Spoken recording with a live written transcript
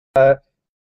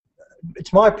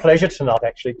It's my pleasure tonight,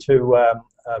 actually, to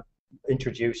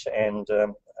introduce and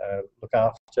look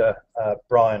after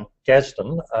Brian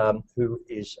Garsden, who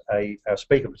is our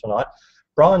speaker for tonight.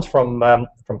 Brian's from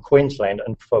Queensland,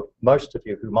 and for most of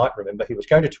you who might remember, he was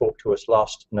going to talk to us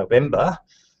last November,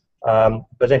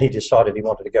 but then he decided he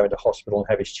wanted to go into hospital and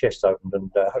have his chest opened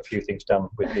and a few things done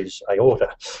with his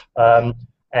aorta.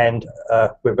 And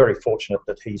we're very fortunate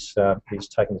that he's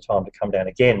taken the time to come down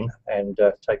again and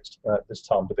take this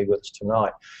time to be with us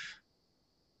tonight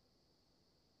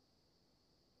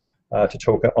to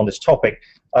talk on this topic.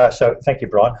 So thank you,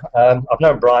 Brian. I've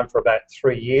known Brian for about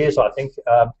 3 years, I think,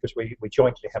 because we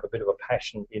jointly have a bit of a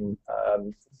passion in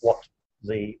what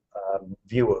the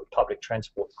view of public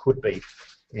transport could be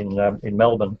in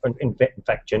Melbourne, in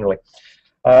fact, generally.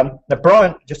 Now,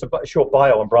 Brian, just a short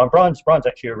bio on Brian. Brian's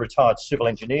actually a retired civil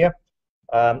engineer.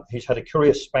 He's had a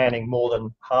career spanning more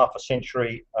than half a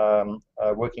century,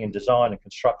 working in design and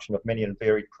construction of many and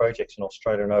varied projects in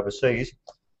Australia and overseas.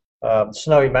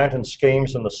 Snowy mountain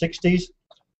schemes in the 60s,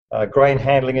 grain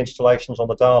handling installations on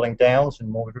the Darling Downs in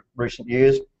more recent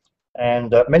years,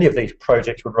 and many of these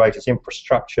projects would rate as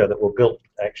infrastructure that were built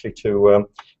actually to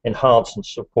enhance and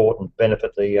support and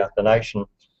benefit the nation.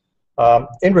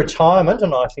 In retirement,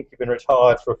 and I think you've been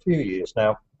retired for a few years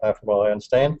now, from what I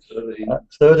understand.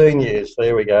 13 years,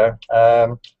 there we go.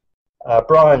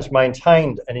 Brian's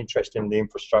maintained an interest in the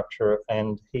infrastructure,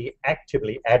 and he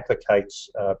actively advocates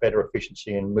better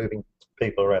efficiency in moving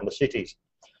people around the cities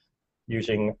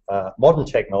using modern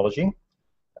technology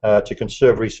to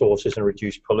conserve resources and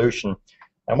reduce pollution.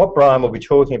 And what Brian will be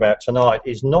talking about tonight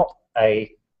is not an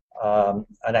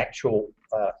actual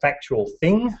factual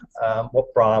thing.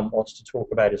 What Brian wants to talk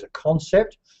about is a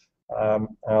concept. And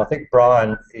I think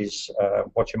Brian is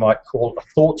what you might call a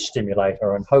thought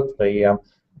stimulator, and hopefully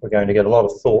we're going to get a lot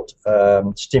of thought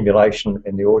stimulation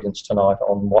in the audience tonight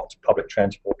on what public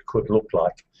transport could look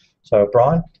like. So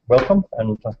Brian, welcome,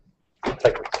 and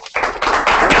take it.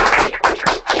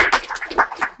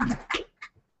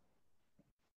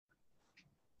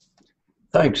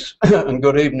 Thanks, and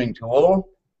good evening to all.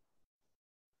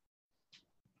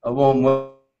 A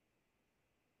warm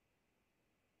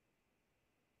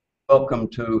welcome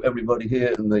to everybody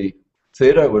here in the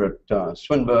theatre. We're at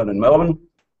Swinburne in Melbourne.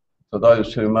 For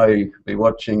those who may be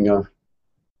watching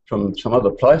from some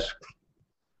other place,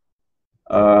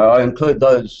 I include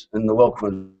those in the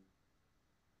welcome.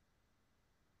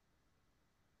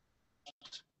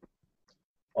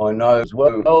 I know as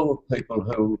well people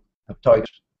who have taken,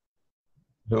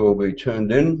 who will be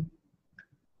tuned in,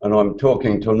 and I'm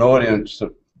talking to an audience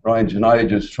that range in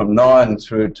ages from 9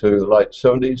 through to the late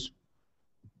 70s.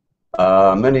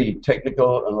 Many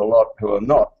technical and a lot who are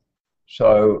not.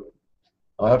 So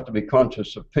I have to be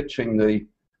conscious of pitching the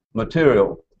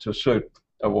material to suit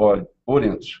a wide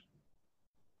audience.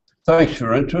 Thanks for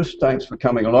your interest. Thanks for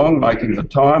coming along, making the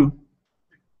time.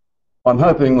 I'm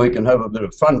hoping we can have a bit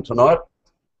of fun tonight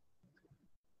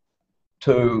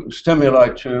to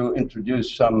stimulate you,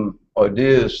 introduce some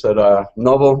ideas that are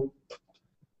novel,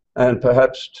 and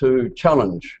perhaps to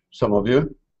challenge some of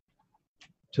you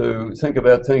to think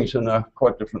about things in a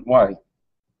quite different way.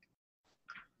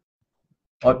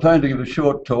 I plan to give a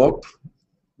short talk.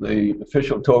 The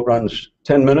official talk runs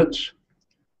 10 minutes,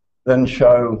 then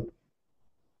show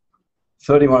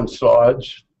 31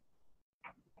 slides.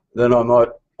 Then I might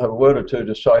have a word or two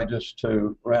to say just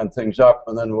to round things up,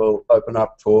 and then we'll open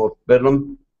up for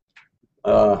bedlam,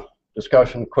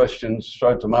 discussion, questions,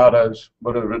 throw tomatoes,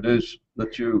 whatever it is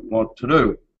that you want to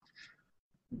do.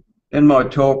 In my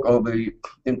talk, I'll be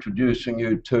introducing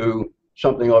you to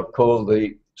something I've called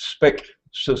the SPEC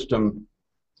system,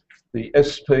 the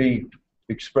SP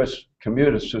Express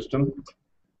Commuter System,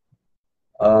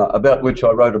 about which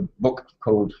I wrote a book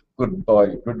called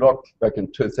Goodbye Gridlock back in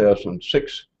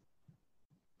 2006.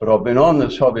 But I've been on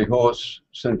this hobby horse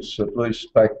since at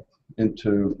least back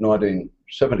into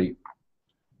 1970.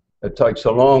 It takes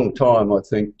a long time, I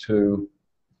think, to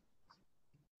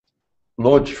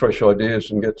launch fresh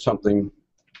ideas and get something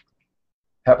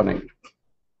happening.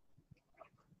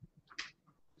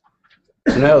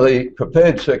 Now, the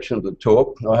prepared section of the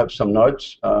talk, I have some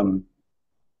notes.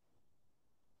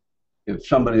 If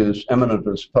somebody as eminent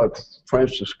as Pope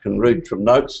Francis can read from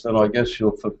notes, then I guess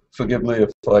you'll forgive me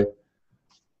if I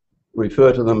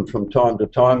refer to them from time to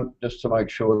time, just to make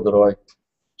sure that I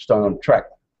stay on track.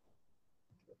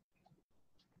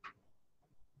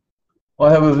 I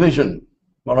have a vision.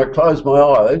 When I close my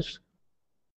eyes,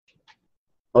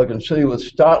 I can see with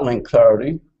startling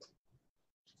clarity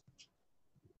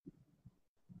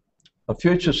a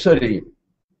future city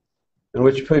in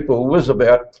which people whiz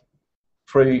about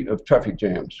free of traffic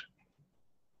jams.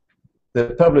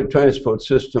 Their public transport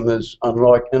system is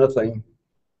unlike anything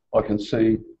I can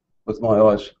see with my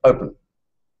eyes open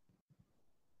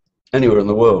anywhere in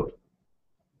the world.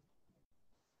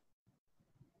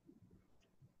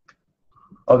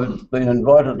 I've been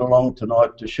invited along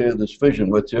tonight to share this vision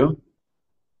with you,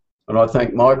 and I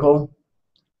thank Michael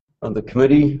and the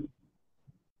committee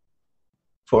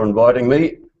for inviting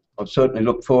me. I certainly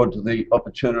look forward to the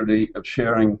opportunity of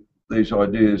sharing these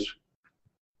ideas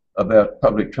about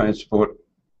public transport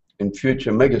in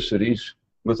future megacities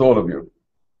with all of you.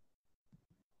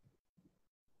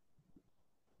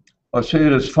 I see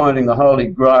it as finding the holy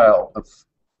grail of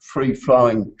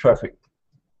free-flowing traffic.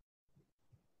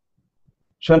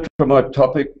 Central to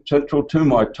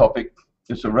my topic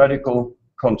is a radical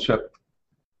concept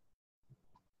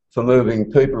for moving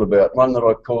people about, one that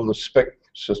I call the spec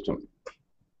system.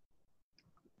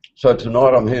 So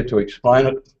tonight I'm here to explain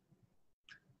it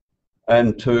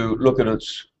and to look at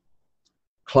its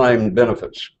claimed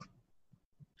benefits.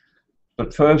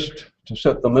 But first, to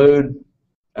set the mood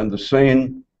and the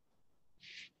scene,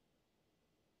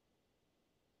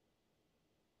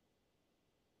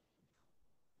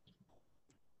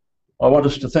 I want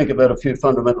us to think about a few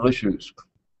fundamental issues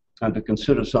and to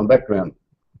consider some background.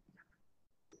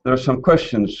 There are some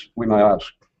questions we may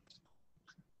ask.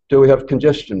 Do we have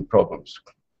congestion problems?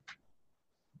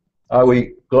 Are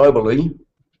we globally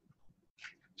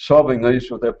solving these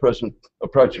with our present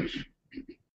approaches?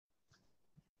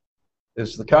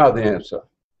 Is the car the answer,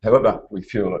 however we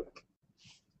fuel it?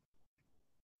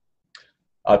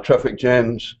 Are traffic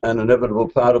jams an inevitable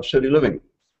part of city living?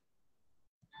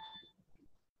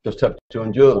 Just have to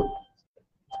endure them.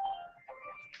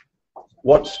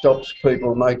 What stops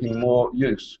people making more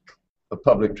use of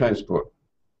public transport?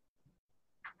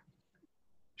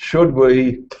 Should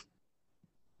we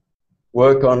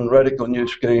work on radical new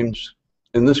schemes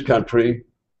in this country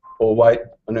or wait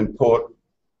and import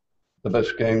the best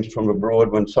schemes from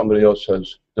abroad when somebody else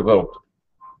has developed?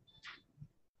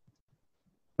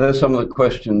 There's some of the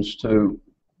questions to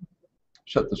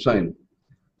set the scene.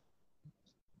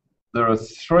 There are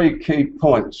three key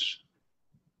points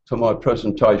to my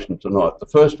presentation tonight. The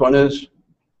first one is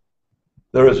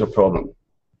there is a problem.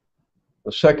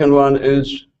 The second one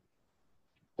is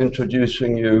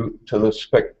introducing you to the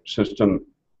spec system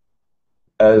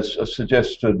as a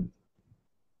suggested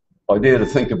idea to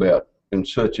think about in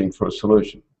searching for a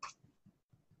solution.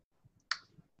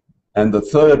 And the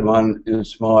third one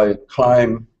is my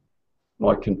claim,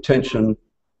 my contention,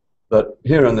 that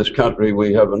here in this country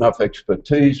we have enough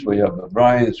expertise, we have the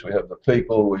brains, we have the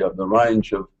people, we have the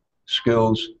range of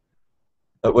skills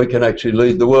that we can actually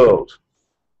lead the world.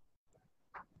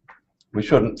 We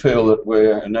shouldn't feel that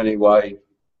we're in any way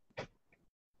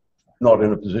not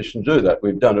in a position to do that.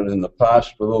 We've done it in the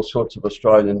past with all sorts of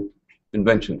Australian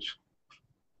inventions.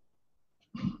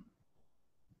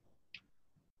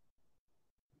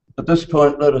 At this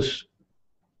point, let us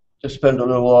just spend a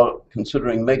little while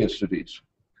considering megacities.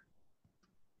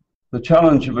 The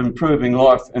challenge of improving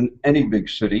life in any big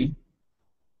city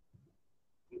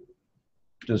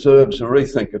deserves a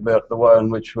rethink about the way in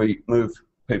which we move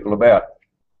people about.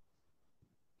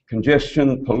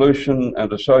 Congestion, pollution,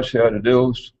 and associated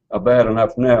ills are bad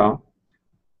enough now,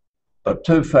 but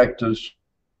two factors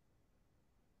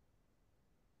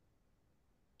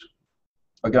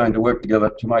are going to work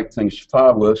together to make things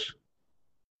far worse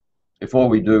if all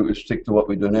we do is stick to what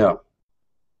we do now.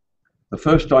 The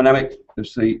first dynamic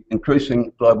is the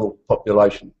increasing global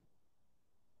population.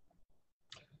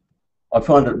 I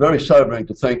find it very sobering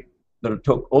to think that it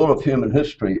took all of human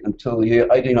history until the year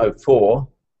 1804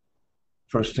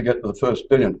 for us to get to the first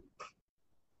billion.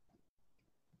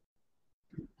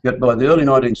 Yet by the early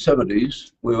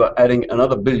 1970s, we were adding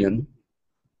another billion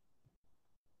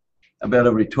about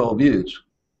every 12 years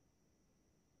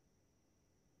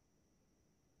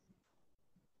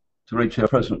to reach our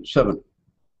present 7.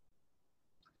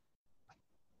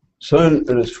 Soon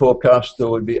it is forecast that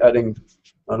we'll be adding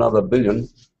another billion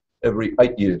every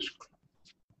 8 years.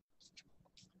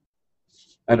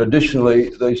 And additionally,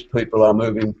 these people are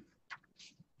moving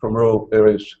from rural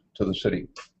areas to the city.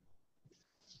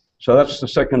 So that's the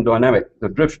second dynamic, the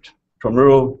drift from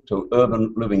rural to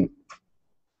urban living.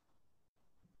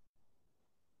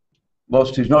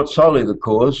 Whilst he's not solely the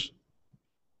cause,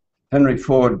 Henry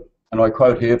Ford, and I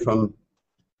quote here from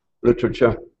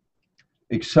literature,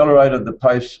 accelerated the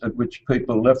pace at which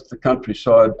people left the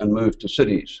countryside and moved to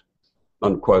cities,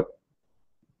 unquote.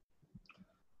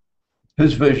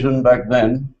 His vision back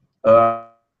then, that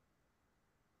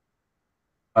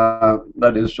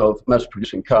is of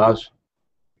mass-producing cars,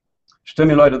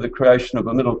 stimulated the creation of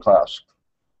a middle class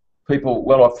people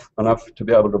well off enough to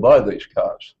be able to buy these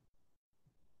cars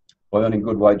by earning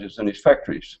good wages in his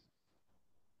factories.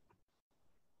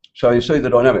 So you see the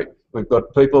dynamic. We've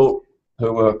got people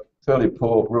who are fairly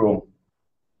poor rural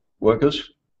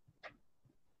workers.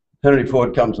 Henry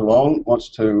Ford comes along, wants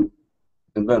to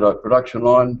invent a production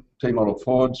line, T-model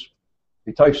Fords.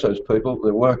 He takes those people,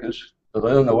 they're workers, but they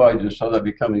earn the wages, so they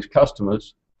become his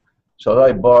customers. So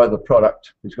they buy the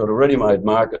product. He's got a ready-made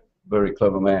market, very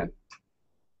clever man.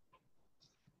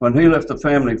 When he left the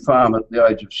family farm at the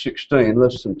age of 16,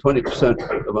 less than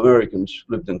 20% of Americans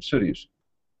lived in cities.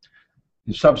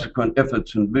 His subsequent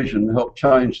efforts and vision helped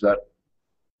change that,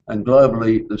 and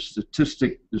globally the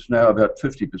statistic is now about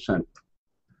 50%.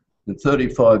 In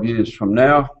 35 years from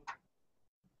now,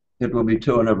 it will be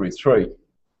 2 in every 3.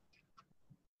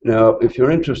 Now, if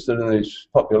you're interested in these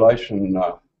population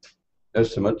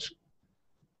estimates,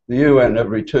 the UN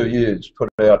every 2 years put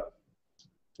out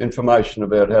information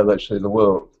about how they see the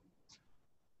world.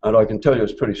 And I can tell you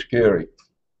it's pretty scary.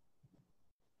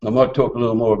 I might talk a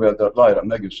little more about that later,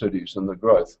 megacities and the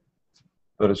growth,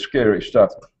 but it's scary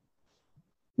stuff.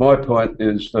 My point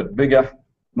is that bigger,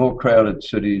 more crowded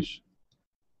cities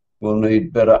will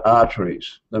need better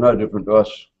arteries. They're no different to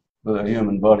us with our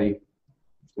human body.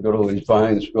 We've got all these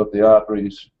veins, we've got the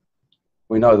arteries.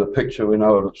 We know the picture, we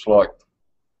know what it's like.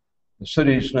 The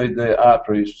cities need their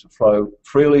arteries to flow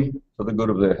freely for the good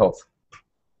of their health.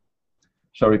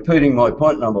 So repeating my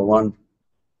point number 1,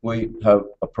 we have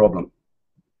a problem.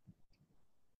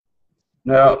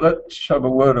 Now let's have a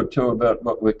word or two about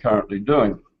what we're currently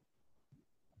doing.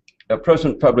 Our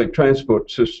present public transport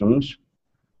systems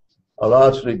are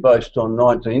largely based on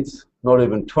 19th, not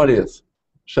even 20th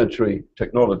century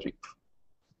technology.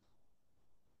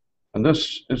 And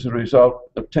this is a result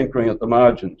of tinkering at the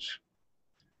margins.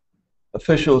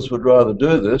 Officials would rather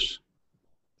do this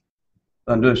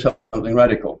than do something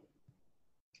radical.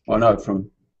 I know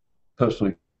from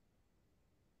personally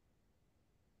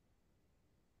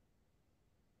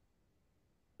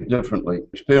differently.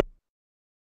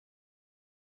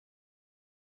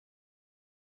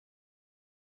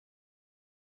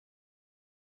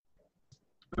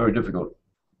 Very difficult.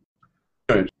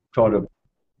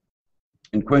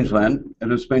 In Queensland, it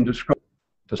has been described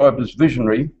as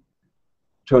visionary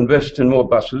to invest in more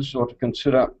buses or to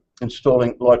consider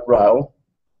installing light rail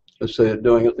as they're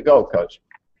doing at the Gold Coast.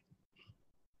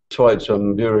 Persuade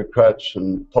some bureaucrats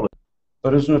and politicians.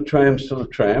 But isn't a tram still a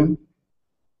tram?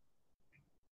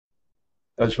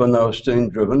 As when they were steam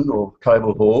driven or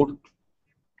cable hauled.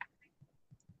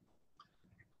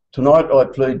 Tonight I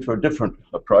plead for a different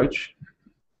approach,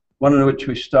 one in which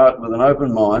we start with an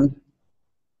open mind,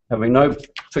 having no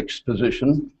fixed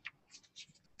position,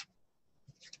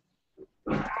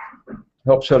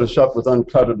 help set us up with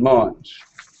uncluttered minds.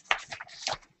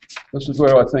 This is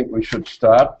where I think we should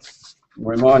start. I'll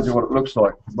remind you what it looks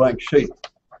like, a blank sheet.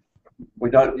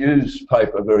 We don't use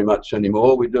paper very much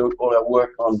anymore. We do all our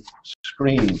work on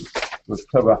screen with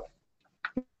clever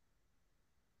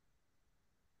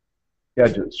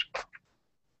gadgets.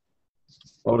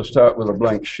 I want to start with a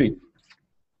blank sheet.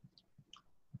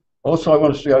 Also, I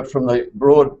want us to go from the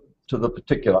broad to the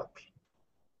particular.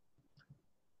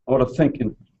 I want to think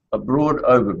in a broad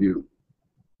overview,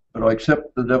 but I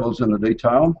accept the devil's in the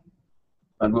detail,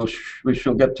 and we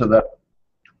shall get to that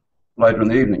later in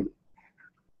the evening.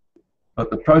 But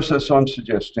the process I'm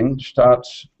suggesting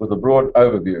starts with a broad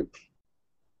overview.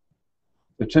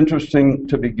 It's interesting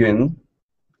to begin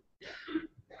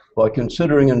by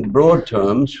considering in broad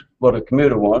terms what a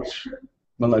commuter wants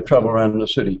when they travel around the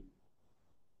city.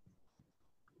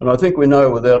 And I think we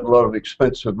know without a lot of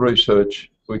expensive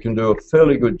research, we can do a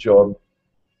fairly good job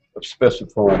of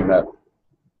specifying that.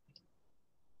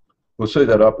 We'll see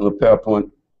that up in the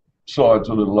PowerPoint slides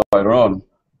a little later on.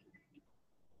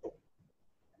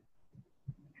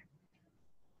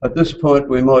 At this point,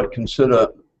 we might consider,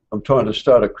 I'm trying to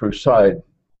start a crusade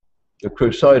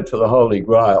for the Holy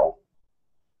Grail.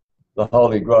 The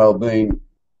Holy Grail being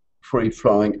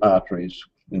free-flowing arteries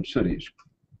in cities.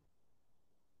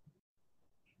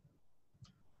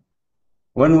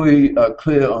 When we are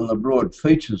clear on the broad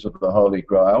features of the Holy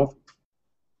Grail,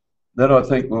 then I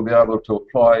think we'll be able to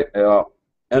apply our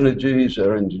energies,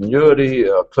 our ingenuity,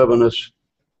 our cleverness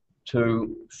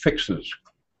to fixes.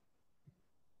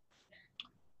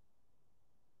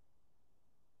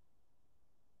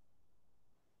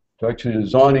 To actually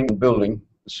designing and building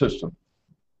the system.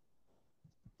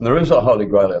 And there is a Holy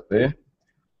Grail out there.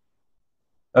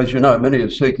 As you know, many are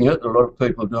seeking it. A lot of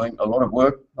people are doing a lot of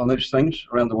work on these things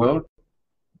around the world.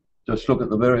 Just look at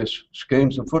the various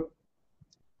schemes afoot.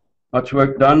 Much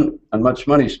work done and much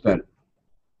money spent.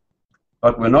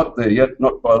 But we're not there yet,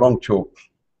 not by a long chalk.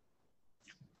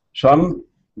 Some,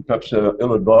 perhaps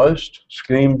ill-advised,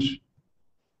 schemes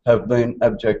have been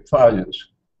abject failures.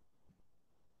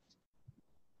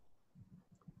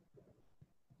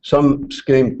 Some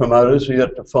scheme promoters are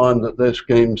yet to find that their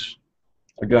schemes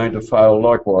are going to fail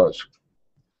likewise.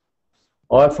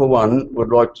 I, for one, would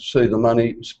like to see the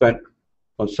money spent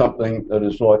on something that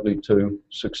is likely to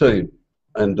succeed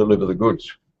and deliver the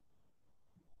goods.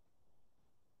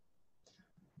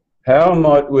 How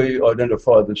might we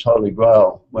identify this holy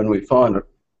grail when we find it?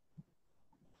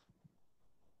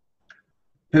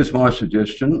 Here's my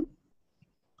suggestion.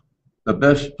 The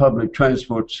best public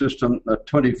transport system that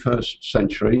 21st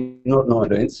century, not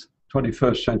 19th,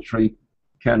 21st century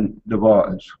can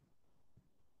devise.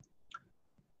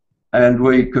 And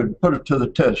we could put it to the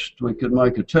test. We could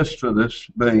make a test for this,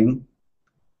 being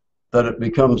that it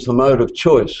becomes the mode of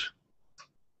choice.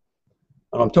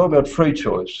 And I'm talking about free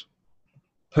choice.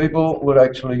 People would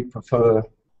actually prefer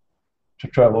to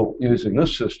travel using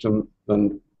this system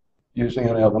than using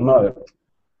any other mode.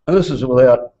 And this is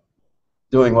without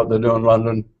doing what they do in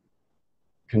London,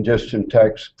 congestion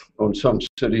tax, or in some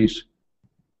cities,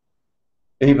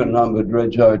 even numbered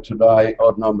rego today,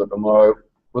 odd number tomorrow.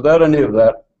 Without any of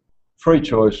that, free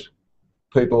choice,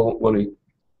 people will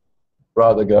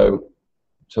rather go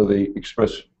to the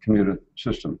Express Commuter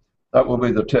System. That will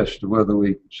be the test of whether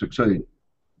we succeed.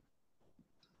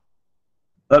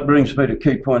 That brings me to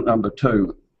key point number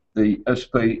 2, the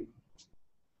SP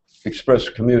Express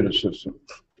Commuter System.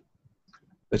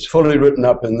 It's fully written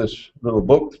up in this little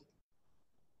book,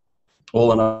 all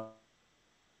the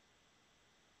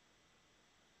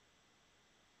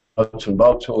nuts and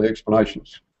bolts, all the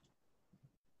explanations.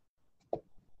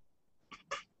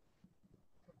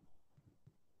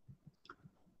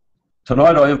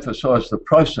 Tonight I emphasise the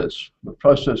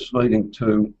process leading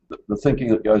to the thinking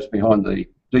that goes behind the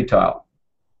detail.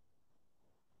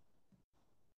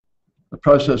 The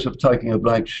process of taking a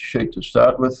blank sheet to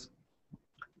start with,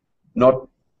 not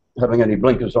having any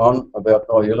blinkers on about,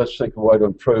 oh yeah, let's think of a way to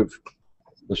improve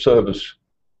the service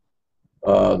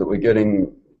that we're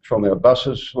getting from our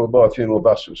buses. We'll buy a few more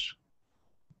buses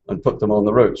and put them on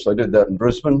the routes. They did that in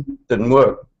Brisbane, didn't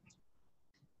work.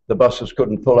 The buses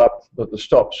couldn't pull up at the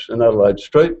stops in Adelaide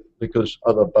Street because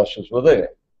other buses were there.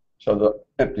 So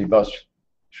the empty bus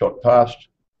shot past,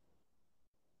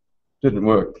 didn't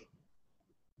work.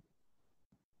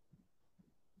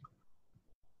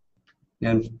 The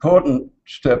important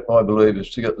step, I believe, is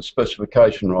to get the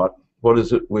specification right. What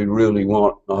is it we really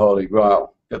want, the Holy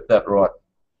Grail? Get that right.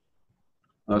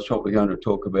 And that's what we're going to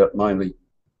talk about mainly.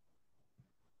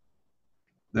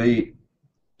 The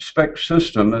spec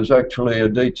system is actually a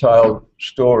detailed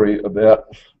story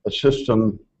about a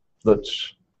system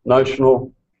that's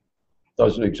notional,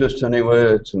 doesn't exist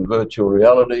anywhere, it's in virtual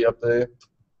reality up there.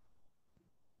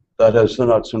 That has the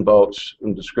nuts and bolts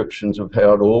and descriptions of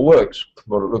how it all works,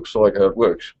 what it looks like, how it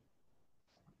works.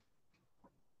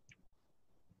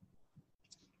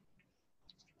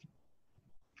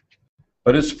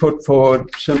 But it's put forward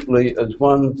simply as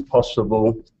one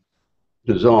possible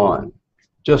design,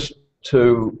 just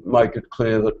to make it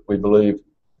clear that we believe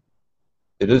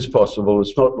it is possible.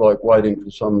 It's not like waiting for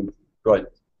some great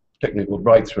technical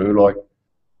breakthrough, like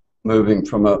moving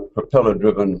from a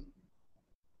propeller-driven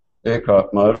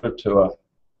aircraft motor to a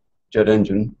jet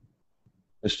engine.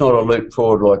 It's not a leap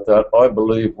forward like that. I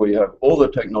believe we have all the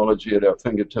technology at our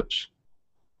fingertips,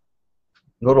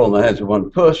 not on the hands of one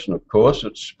person, of course.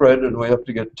 It's spread, and we have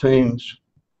to get teams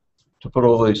to put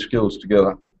all these skills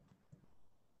together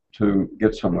to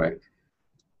get somewhere.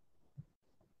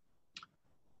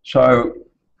 So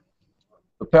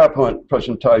the PowerPoint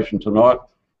presentation tonight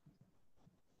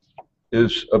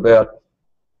is about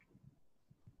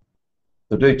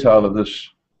the detail of this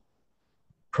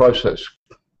process.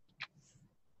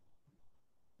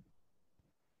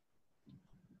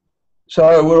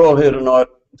 So we're all here tonight,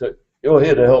 you're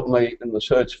here to help me in the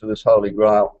search for this Holy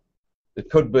Grail. It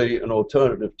could be an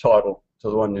alternative title to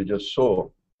the one you just saw.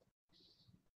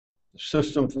 The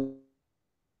system for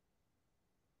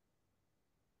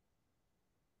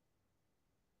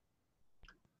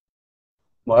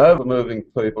by over-moving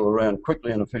people around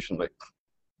quickly and efficiently.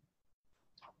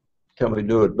 Can we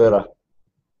do it better?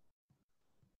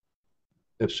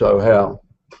 If so, how?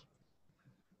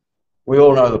 We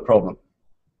all know the problem.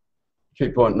 Key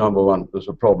point number 1, there's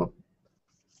a problem.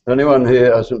 If anyone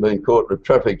here hasn't been caught in a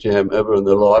traffic jam ever in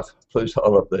their life, please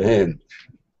hold up their hand.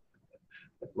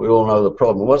 We all know the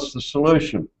problem. What's the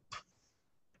solution?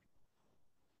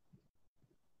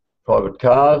 Private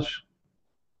cars,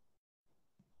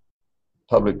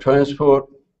 public transport,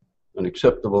 an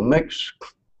acceptable mix,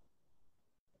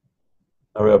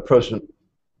 Are our present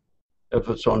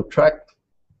efforts on track?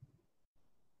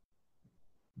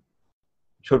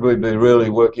 Should we be really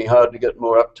working hard to get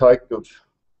more uptake of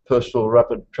personal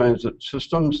rapid transit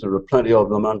systems? There are plenty of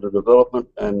them under development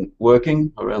and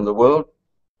working around the world.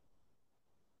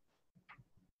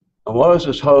 And why is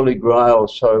this holy grail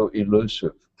so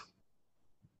elusive?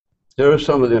 Here are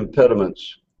some of the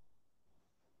impediments.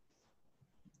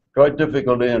 Great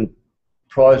difficulty in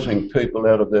prizing people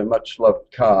out of their much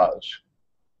loved cars.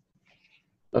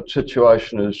 That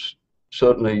situation is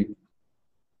certainly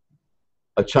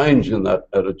a change in that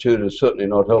attitude is certainly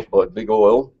not helped by big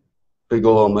oil. Big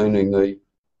oil meaning the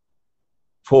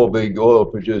 4 big oil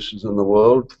producers in the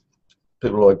world,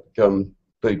 people like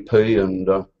BP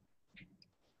and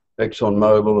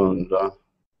ExxonMobil and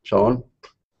so on,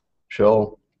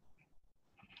 Shell.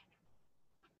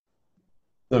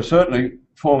 There are certainly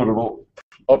formidable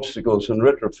obstacles in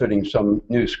retrofitting some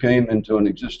new scheme into an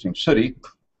existing city,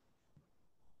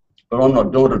 but I'm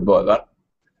not daunted by that.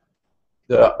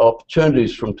 There are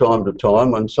opportunities from time to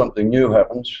time when something new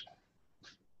happens.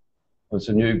 There's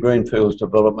a new greenfields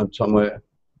development somewhere,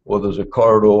 or there's a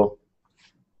corridor.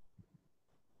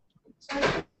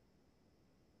 Can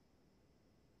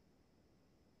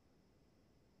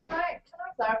I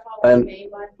clarify what you mean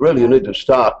by Really, you need to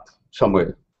start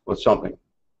somewhere with something.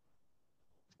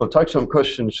 We'll take some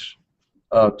questions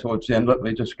towards the end. Let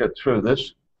me just get through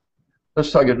this.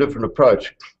 Let's take a different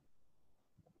approach.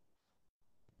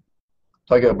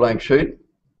 Take our blank sheet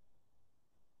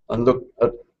and look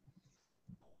at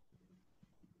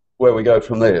where we go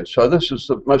from there. So this is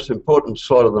the most important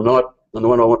slide of the night and the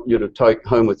one I want you to take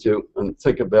home with you and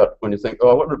think about when you think,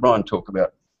 oh, what did Brian talk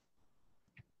about?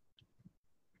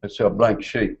 It's our blank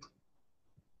sheet.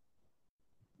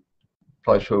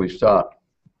 Place where we start.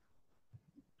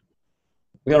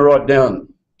 We're going to write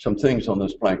down some things on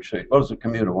this blank sheet. What does the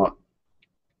commuter want?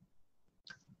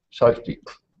 Safety,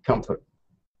 comfort,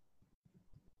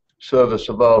 service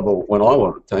available when I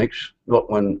want it, thanks, not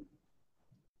when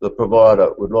the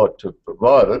provider would like to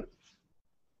provide it.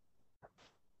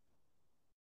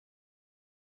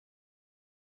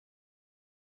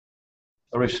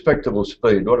 A respectable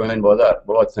speed. What do I mean by that?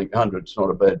 Well, I think 100's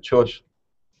not a bad choice.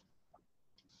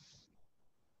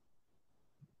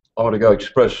 I want to go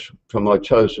express from my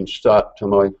chosen start to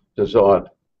my desired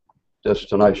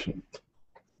destination.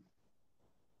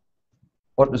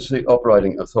 What does the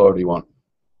operating authority want?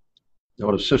 They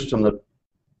want a system that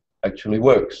actually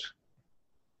works.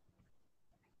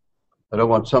 They don't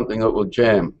want something that will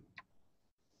jam.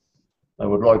 They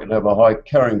would like it to have a high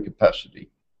carrying capacity.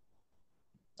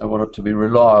 They want it to be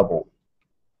reliable,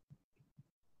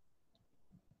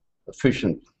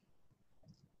 efficient.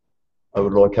 I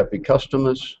would like happy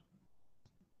customers.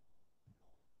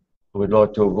 I would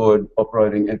like to avoid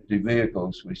operating empty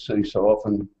vehicles we see so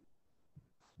often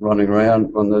running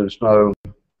around when there's no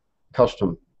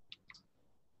custom.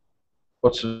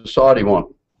 What society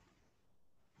want?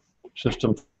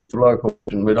 System for local,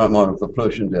 and we don't mind if the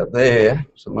pollution's out there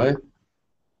somewhere.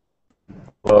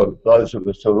 Well, those of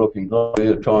us who are looking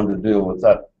globally are trying to deal with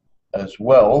that as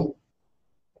well,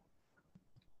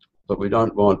 but we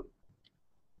don't want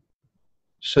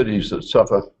cities that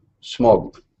suffer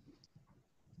smog.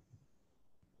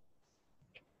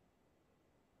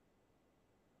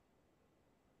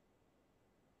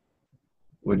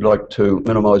 We'd like to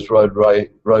minimise road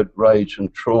rage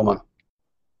and trauma.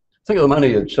 Think of the money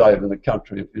you'd save in the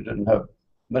country if you didn't have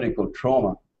medical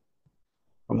trauma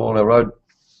from all our road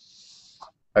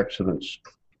accidents.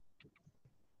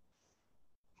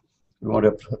 We want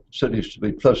our cities to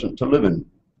be pleasant to live in.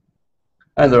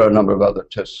 And there are a number of other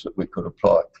tests that we could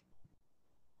apply.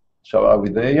 So are we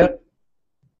there yet?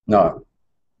 No.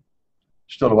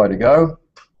 Still a way to go.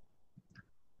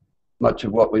 Much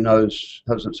of what we know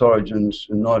has its origins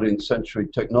in 19th century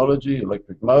technology,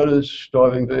 electric motors,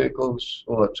 driving vehicles,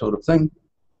 all that sort of thing.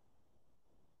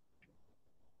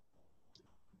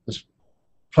 There's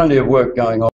plenty of work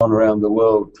going on around the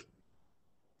world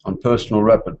on personal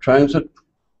rapid transit,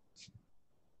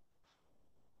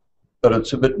 but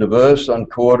it's a bit diverse,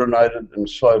 uncoordinated, and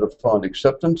slow to find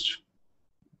acceptance.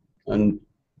 And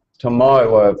to my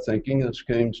way of thinking, the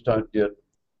schemes don't yet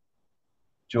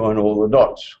join all the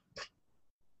dots.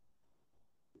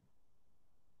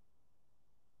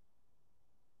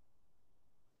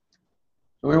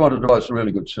 So we want to devise a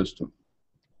really good system.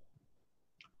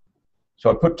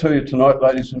 So I put to you tonight,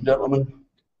 ladies and gentlemen,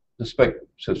 the spec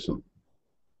system.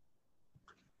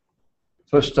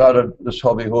 First started this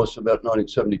hobby horse about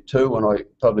 1972 when I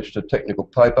published a technical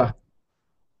paper.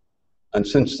 And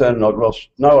since then, I've lost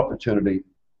no opportunity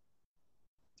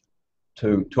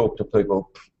to talk to people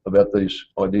about these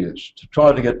ideas, to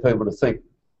try to get people to think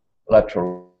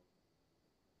laterally.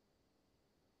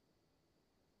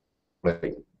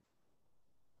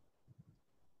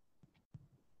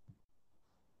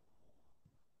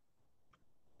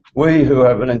 We who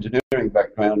have an engineering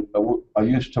background are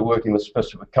used to working with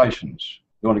specifications.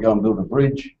 You want to go and build a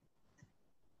bridge,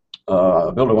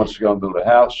 a builder wants to go and build a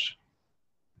house.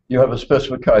 You have a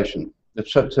specification that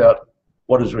sets out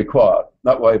what is required.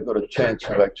 That way you've got a chance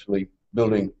of actually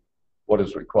building what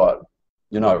is required.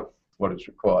 You know what is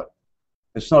required.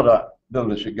 It's not a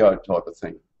build as you go type of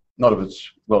thing, not if it's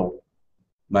well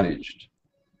managed.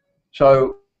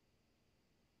 So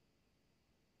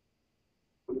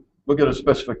we'll get a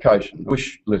specification, a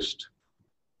wish list,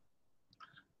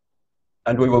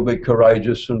 and we will be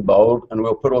courageous and bold, and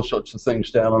we'll put all sorts of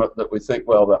things down on it that we think,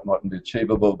 well, that mightn't be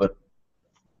achievable, but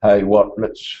hey, what,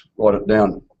 let's write it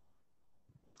down.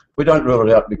 We don't rule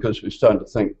it out because we're starting to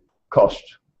think cost,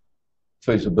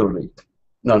 feasibility.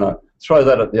 No, throw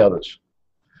that at the others.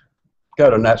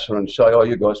 Go to NASA and say, oh,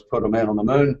 you guys put a man on the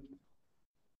moon.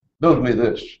 Build me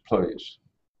this, please.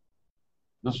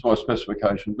 This is my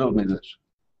specification, build me this.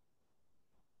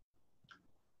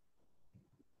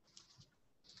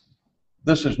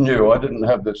 This is new. I didn't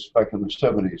have this back in the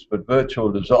 70s, but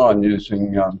virtual design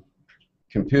using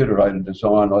computer-aided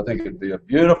design, I think it'd be a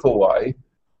beautiful way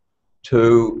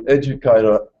to educate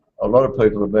a lot of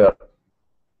people about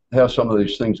how some of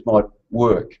these things might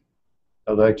work,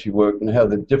 how they actually work, and how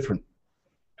they're different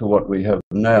to what we have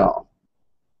now.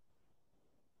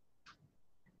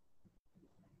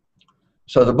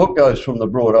 So the book goes from the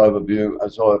broad overview,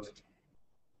 as I've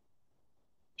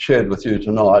shared with you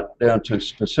tonight, down to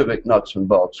specific nuts and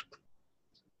bolts,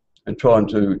 and trying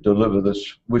to deliver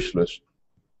this wish list.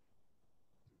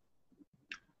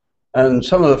 And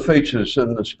some of the features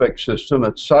in the spec system: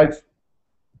 it's safe,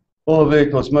 all the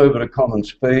vehicles move at a common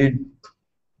speed,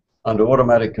 under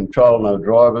automatic control, no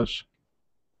drivers.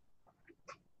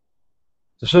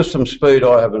 The system speed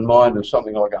I have in mind is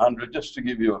something like 100, just to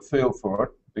give you a feel for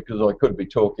it, because I could be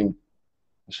talking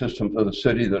a system for the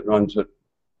city that runs at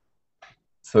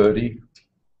 30.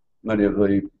 Many of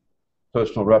the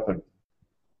personal rapid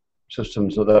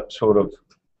systems are that sort of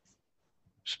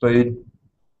speed.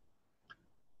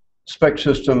 Spec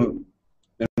system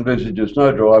envisages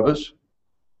no drivers.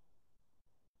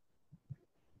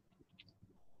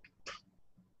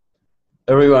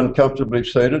 Everyone comfortably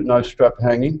seated, no strap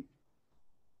hanging.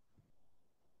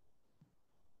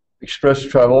 Express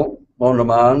travel, on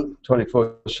demand,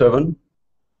 24/7.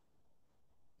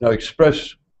 Now,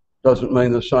 express doesn't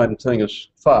mean the same thing as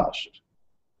fast,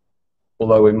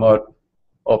 although we might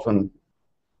often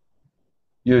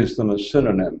use them as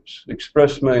synonyms.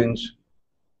 Express means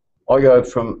I go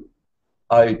from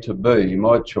A to B,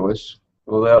 my choice,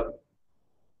 without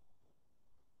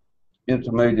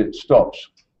intermediate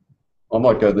stops. I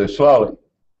might go there slowly.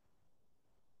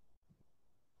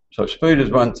 So speed is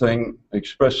one thing,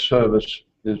 express service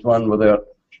is one without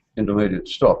intermediate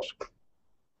stops.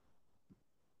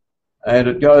 And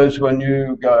it goes when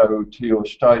you go to your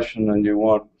station and you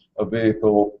want a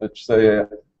vehicle, it's there,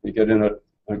 you get in it,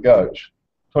 and it goes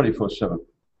 24/7.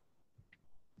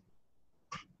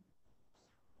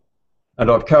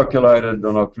 And I've calculated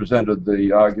and I've presented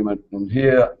the argument in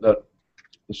here that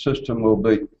the system will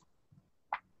be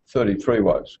 30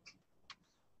 freeways.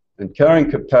 And carrying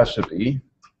capacity,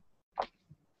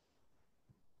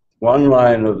 one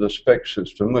lane of the spec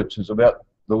system, which is about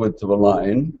the width of a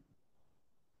lane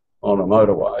on a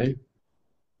motorway,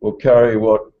 will carry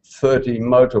what 30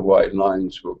 motorway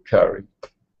lanes will carry.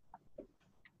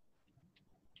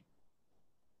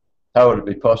 How would it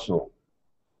be possible?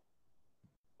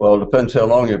 Well, it depends how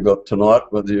long you've got tonight,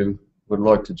 whether you would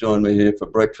like to join me here for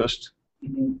breakfast.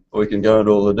 We can go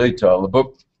into all the detail. The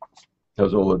book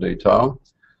has all the detail.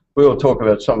 We will talk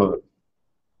about some of it.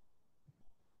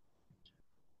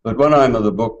 But one aim of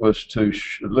the book was to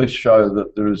at least show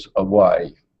that there is a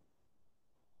way.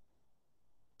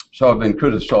 So I've been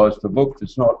criticised. The book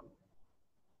is not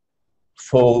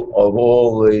full of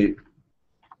all the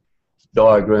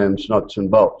diagrams, nuts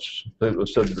and bolts. People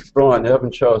said, but Brian, you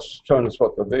haven't shown us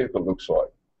what the vehicle looks like.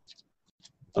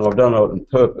 And I've done it on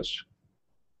purpose.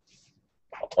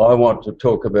 I want to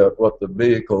talk about what the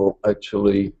vehicle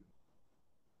actually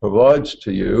provides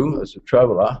to you as a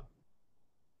traveller,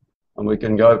 and we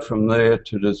can go from there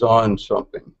to design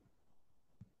something.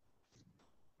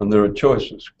 And there are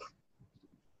choices.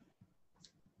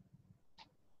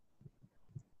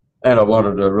 And I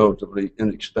wanted a relatively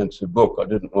inexpensive book. I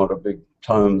didn't want a big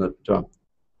tome that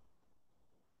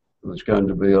was going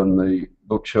to be on the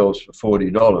bookshelves for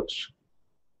 $40.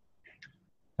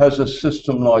 Has a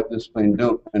system like this been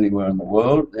built anywhere in the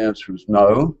world? The answer is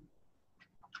no.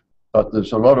 But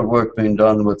there's a lot of work being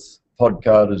done with pod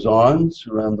car designs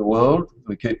around the world.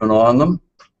 We keep an eye on them.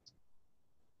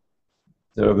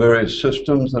 There are various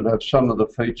systems that have some of the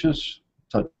features,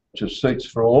 such as seats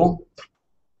for all,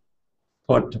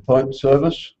 point-to-point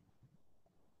service.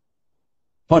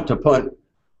 Point-to-point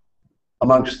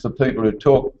amongst the people who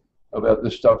talk about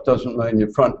this stuff doesn't mean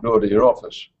your front door to your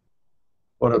office.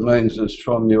 What it means is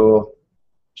from your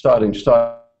starting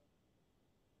station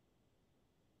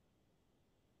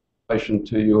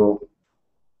to your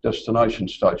destination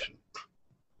station.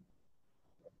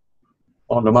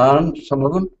 On demand, some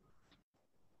of them.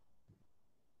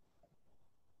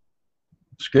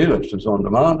 Ski lift is on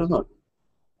demand, isn't it?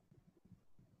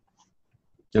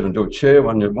 Get into a chair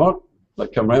when you want. They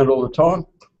come around all the time,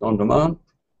 on demand.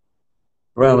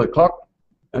 Around the clock,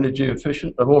 energy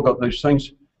efficient. They've all got these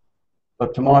things.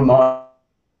 But to my mind,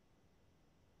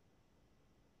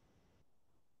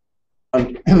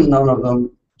 none of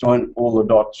them join all the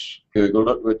dots.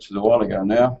 Googled it, which is a while ago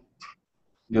now.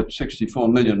 You get 64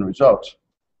 million results.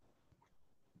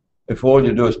 If all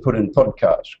you do is put in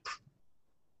podcasts,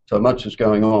 so much is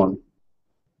going on.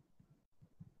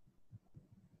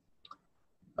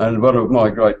 And one of my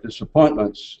great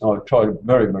disappointments, I've tried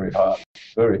very, very hard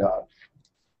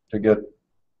to get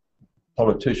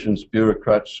politicians,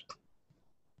 bureaucrats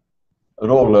at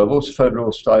all levels,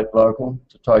 federal, state, local,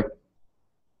 to take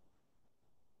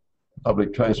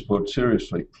public transport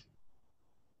seriously.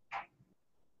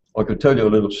 I could tell you a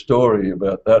little story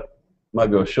about that.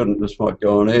 Maybe I shouldn't, this might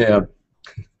go on air.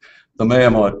 The mayor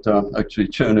might actually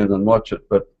tune in and watch it,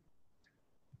 but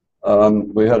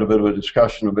we had a bit of a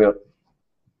discussion about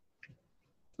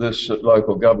this at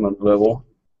local government level,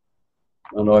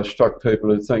 and I struck people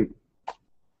who think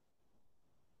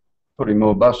putting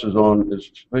more buses on is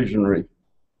visionary.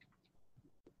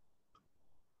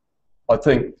 I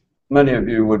think many of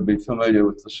you would be familiar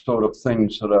with the sort of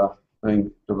things that are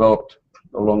being developed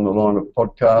along the line of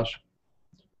podcasts,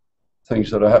 things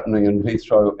that are happening in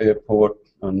Heathrow Airport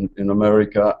and in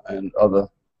America and other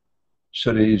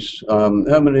cities. How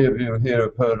many of you here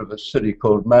have heard of a city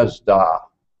called Mazda?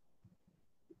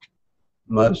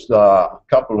 Mazda, a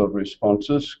couple of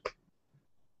responses.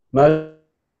 Mazda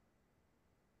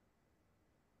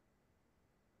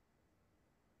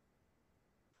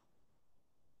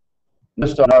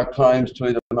claims to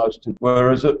be the most.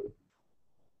 Where is it?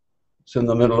 It's in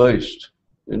the Middle East,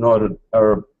 United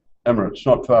Arab Emirates,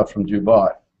 not far from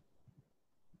Dubai.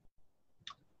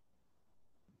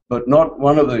 But not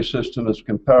one of these systems is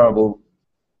comparable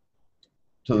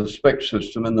to the spec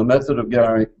system in the method of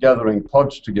gathering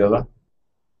pods together,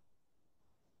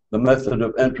 the method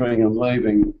of entering and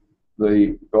leaving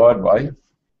the guideway,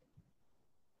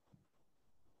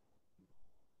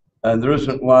 and there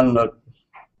isn't one that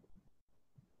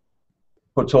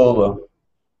puts all the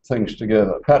things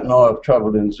together. Pat and I have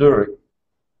travelled in Zurich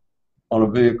on a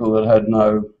vehicle that had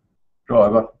no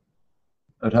driver,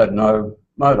 it had no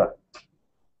motor.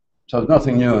 So there's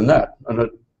nothing new in that, and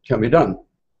it can be done.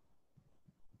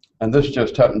 And this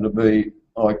just happened to be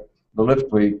like the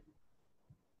lift we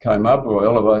came up, or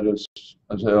elevators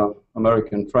as our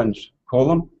American friends call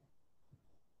them,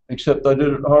 except they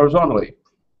did it horizontally.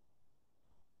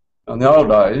 In the old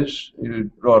days,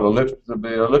 you'd ride a lift, there'd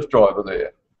be a lift driver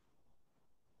there,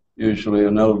 usually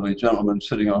an elderly gentleman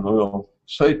sitting on a little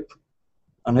seat,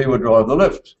 and he would drive the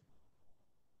lift.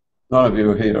 None of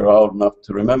you here are old enough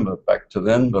to remember back to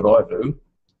then, but I do.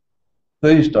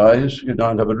 These days, you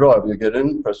don't have a driver. You get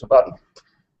in, press a button.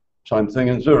 Same thing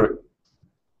in Zurich.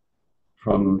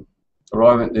 From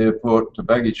arriving at the airport to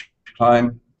baggage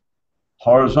claim,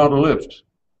 horizontal lift.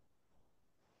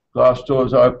 Glass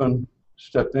doors open,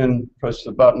 step in, press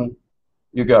the button,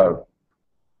 you go.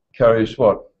 Carries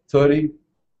what, 30,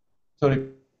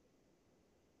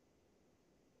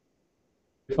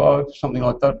 35, something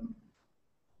like that.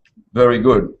 Very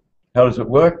good. How does it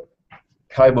work?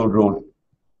 Cable drawn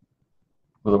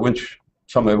with a winch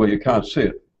somewhere where you can't see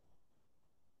it.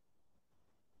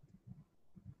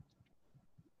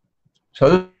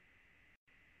 So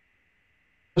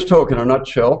let's talk in a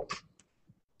nutshell.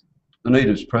 The need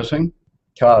is pressing.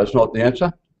 Car is not the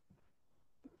answer.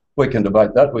 We can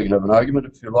debate that. We can have an argument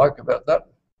if you like about that.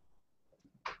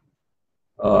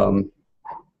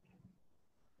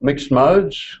 Mixed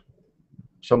modes,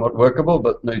 somewhat workable,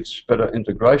 but needs better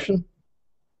integration.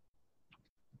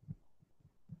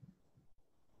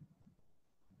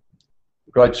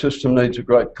 A great system needs a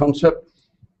great concept.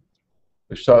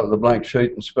 We start with a blank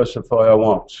sheet and specify our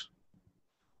wants.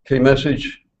 Key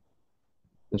message: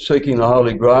 in seeking the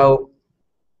Holy Grail,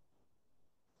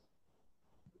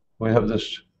 we have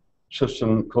this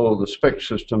system called the spec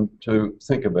system to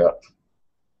think about.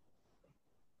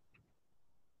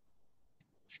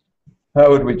 How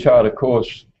would we chart a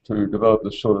course to develop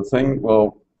this sort of thing?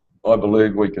 Well, I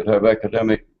believe we could have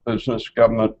academic, business,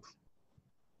 government,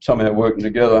 somehow working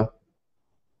together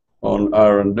on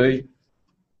R&D,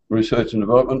 research and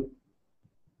development.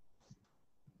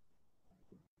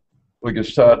 We could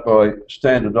start by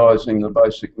standardising the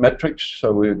basic metrics,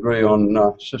 so we agree on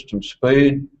system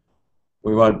speed.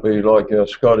 We won't be like our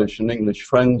Scottish and English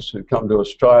friends who come to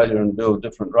Australia and build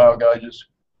different rail gauges.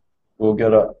 We'll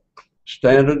get a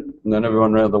standard, and then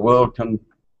everyone around the world can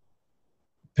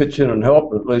pitch in and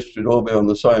help. At least we'd all be on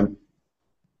the same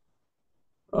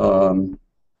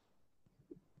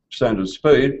standard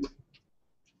speed.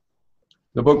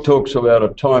 The book talks about a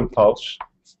time pulse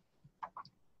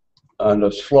and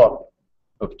a slot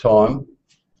of time.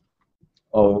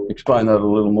 I'll explain that a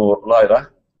little more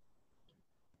later.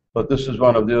 But this is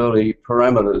one of the early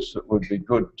parameters that would be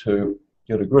good to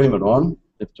get agreement on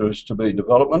if there is to be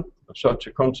development of such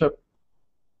a concept.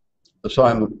 The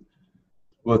same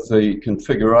with the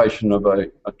configuration of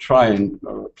a train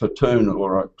or a platoon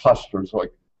or a cluster, as I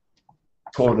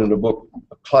call it in the book,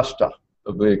 a cluster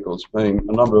of vehicles, being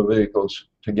a number of vehicles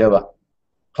together,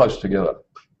 close together.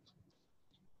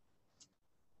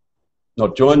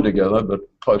 Not joined together, but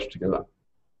close together.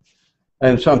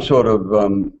 And some sort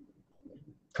of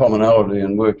commonality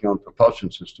in working on propulsion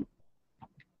system.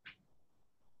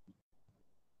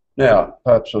 Now,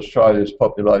 perhaps Australia's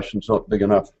population's not big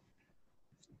enough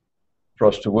for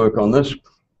us to work on this.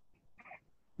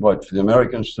 Wait for the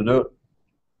Americans to do it.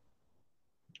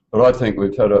 But I think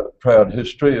we've had a proud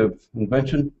history of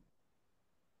invention.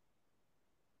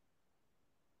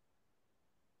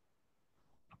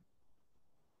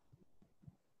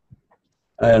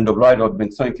 And of late I've been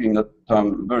thinking that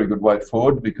a very good way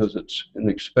forward, because it's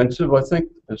inexpensive, I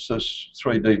think, is this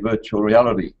 3D virtual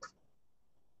reality.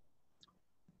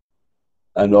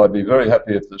 And I'd be very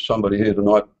happy if there's somebody here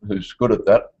tonight who's good at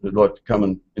that, who'd like to come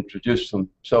and introduce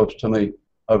themselves to me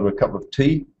over a cup of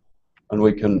tea, and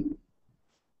we can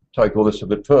take all this a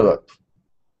bit further.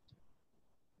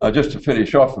 Just to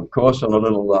finish off, of course, on a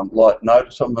little light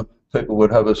note, some people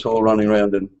would have us all running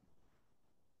around in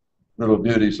little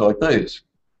beauties like these.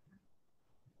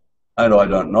 And I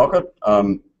don't knock it.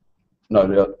 No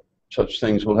doubt such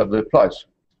things will have their place.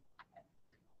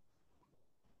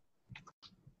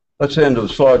 That's the end of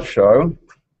the slideshow.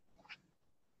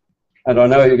 And I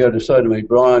know you're going to say to me,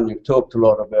 Brian, you've talked a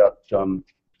lot about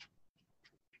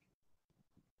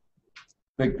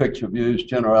big picture views,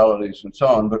 generalities and so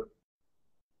on, but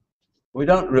we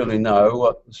don't really know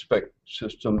what the spec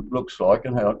system looks like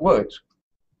and how it works.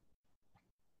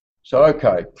 So,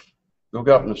 okay, we'll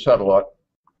go up in a satellite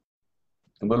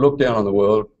and we'll look down on the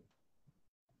world,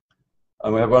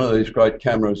 and we have one of these great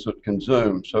cameras that can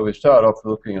zoom. So we start off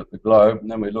looking at the globe, and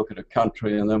then we look at a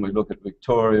country, and then we look at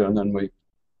Victoria, and then we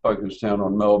focus down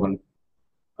on Melbourne,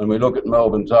 and we look at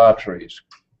Melbourne's arteries,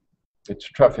 its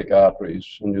traffic arteries,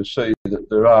 and you'll see that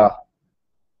there are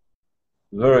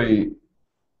very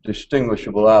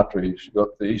distinguishable arteries. You've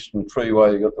got the Eastern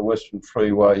Freeway, you've got the Western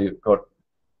Freeway, you've got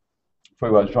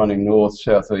freeways running north,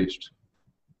 south, east.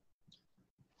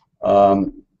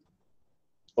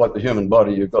 Like the human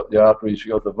body, you've got the arteries,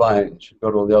 you've got the veins, you've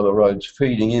got all the other roads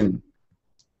feeding in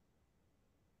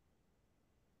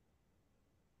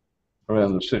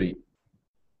around the city.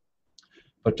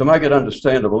 But to make it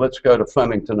understandable, let's go to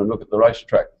Flemington and look at the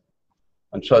racetrack.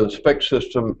 And so the spec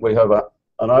system, we have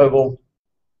an oval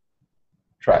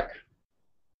track.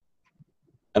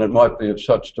 And it might be of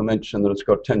such dimension that it's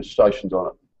got 10 stations on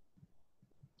it.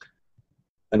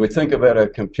 And we think about our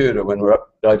computer when we're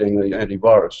updating the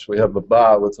antivirus. We have a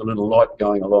bar with a little light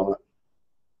going along it.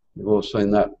 You've all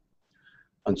seen that.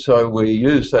 And so we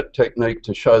use that technique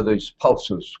to show these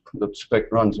pulses that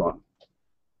spec runs on.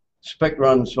 Spec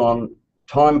runs on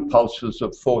time pulses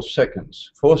of 4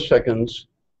 seconds. 4 seconds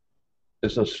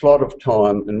is a slot of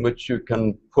time in which you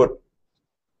can put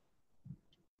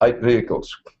 8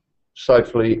 vehicles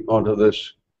safely onto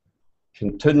this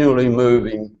continually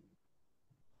moving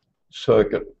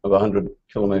circuit of 100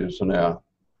 kilometres an hour.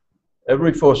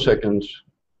 Every 4 seconds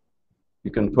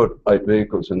you can put 8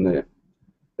 vehicles in there.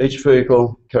 Each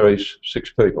vehicle carries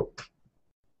 6 people.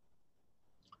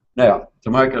 Now, to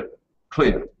make it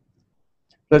clear,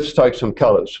 let's take some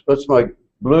colours. Let's make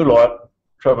blue light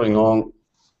travelling along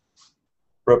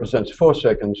represents 4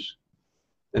 seconds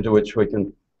into which we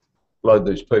can load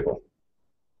these people.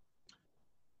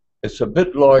 It's a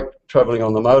bit like travelling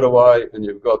on the motorway and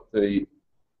you've got the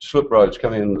slip roads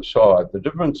coming in the side. The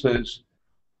difference is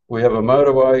we have a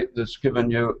motorway that's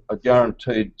given you a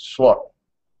guaranteed slot.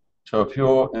 So if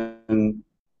you're in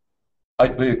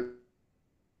 8 vehicles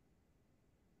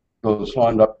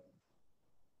lined up,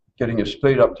 getting your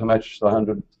speed up to match the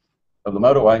 100 of the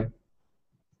motorway,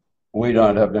 we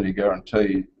don't have any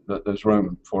guarantee that there's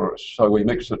room for us. So we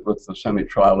mix it with the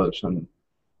semi-trailers and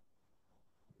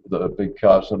the big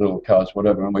cars, the little cars,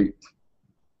 whatever, and we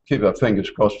keep our fingers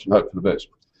crossed and hope for the best.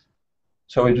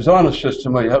 So we design a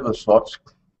system where you have the slots,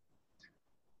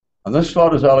 and this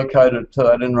slot is allocated to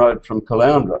that inroad from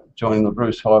Caloundra, joining the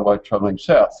Bruce Highway travelling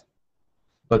south.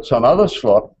 But some other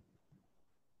slot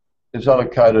is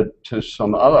allocated to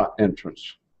some other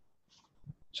entrance.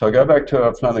 So go back to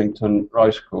our Flemington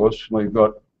racecourse, we've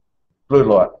got blue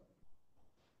light.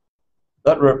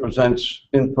 That represents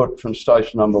input from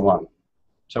station number 1.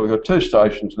 So we've got 2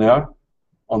 stations now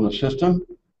on the system.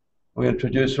 We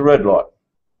introduce a red light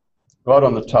right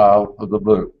on the tail of the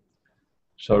blue.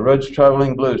 So red's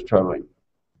travelling, blue's travelling.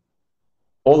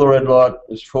 All the red light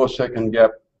is 4-second gap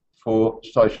for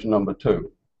station number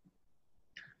 2.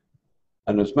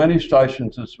 And as many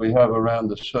stations as we have around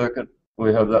the circuit,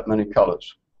 we have that many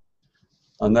colours.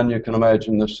 And then you can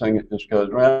imagine this thing, it just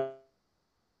goes round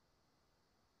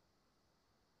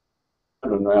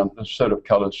and round, this set of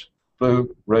colours,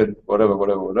 blue, red, whatever,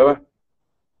 whatever, whatever,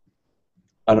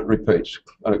 and it repeats.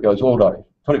 And it goes all day,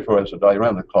 24 hours a day,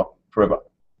 around the clock, forever.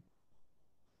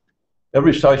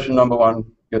 Every station number 1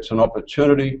 gets an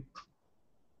opportunity.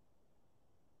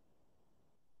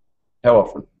 How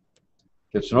often?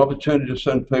 Gets an opportunity to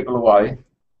send people away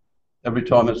every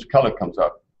time its colour comes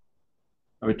up.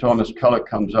 Every time its colour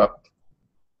comes up,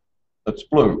 it's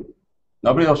blue.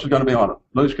 Nobody else is going to be on it.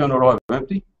 Blue's going to arrive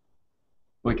empty.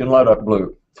 We can load up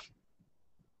blue.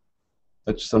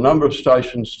 It's the number of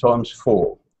stations times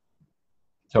 4.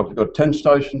 So if we've got 10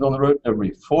 stations on the route, every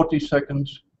 40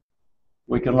 seconds,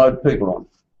 we can load people on.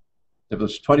 If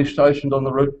there's 20 stations on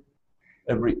the route,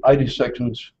 every 80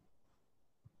 seconds,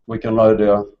 we can load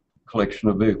our collection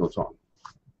of vehicles on.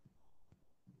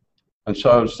 And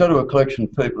so instead of a collection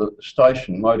of people at the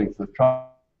station waiting for the train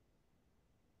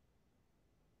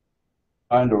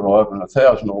to arrive and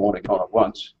 1,000 all wanting on at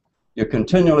once, you're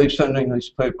continually sending these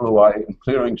people away and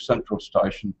clearing Central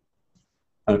Station.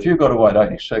 And if you've got to wait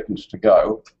 80 seconds to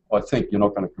go, I think you're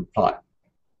not going to complain.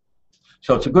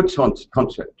 So it's a good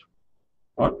concept,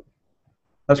 right?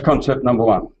 That's concept number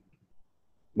 1.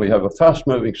 We have a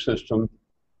fast-moving system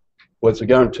with a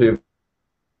guarantee of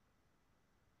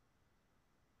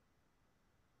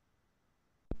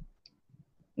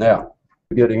now,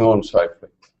 getting on safely,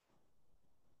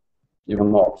 even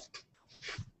more.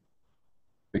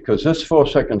 Because this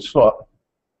 4-second slot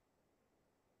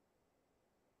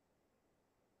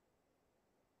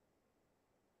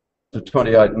to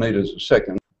 28 metres a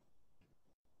second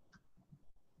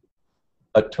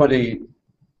at 20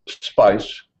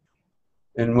 space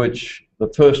in which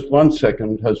the first 1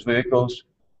 second has vehicles,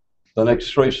 the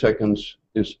next 3 seconds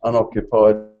is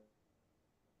unoccupied.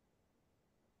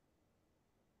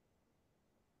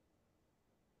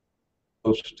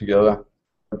 Together,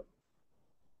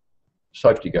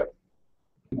 safety gap.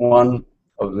 1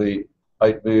 of the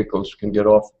 8 vehicles can get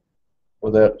off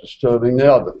without disturbing the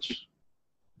others.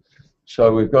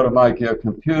 So we've got to make our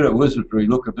computer wizardry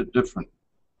look a bit different.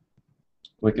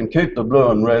 We can keep the blue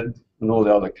and red and all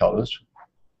the other colours,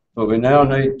 but we now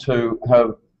need to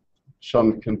have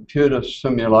some computer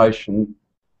simulation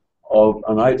of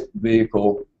an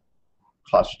 8-vehicle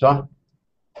cluster.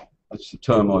 That's the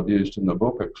term I've used in the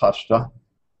book, a cluster.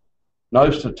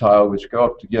 Nose to tail, which go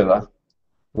up together.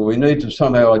 But we need to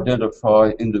somehow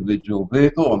identify individual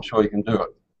vehicle. I'm sure you can do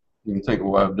it. You can think of a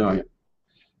way of doing it.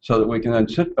 So that we can then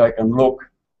sit back and look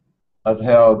at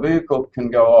how a vehicle can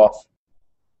go off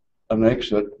and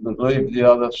exit and leave the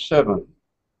other 7.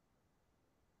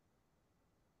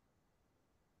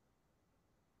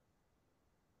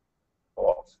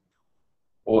 Off.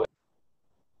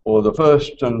 Or the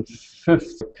 1st and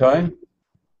 5th, okay?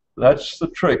 That's the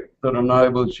trick that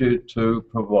enables you to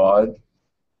provide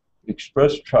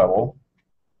express travel,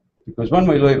 because when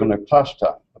we leave in a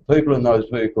cluster, the people in those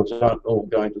vehicles aren't all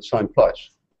going to the same place.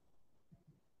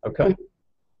 Okay?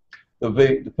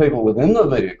 The people within the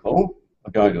vehicle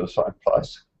are going to the same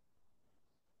place.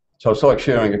 So it's like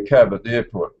sharing a cab at the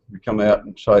airport. We come out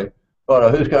and say,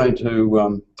 right, who's going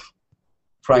to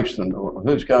Frankston, or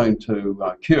who's going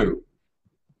to Kew?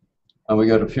 And we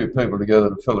get a few people together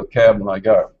to fill a cab and they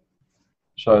go.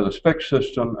 So the spec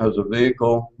system has a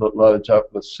vehicle that loads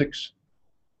up with 6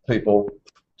 people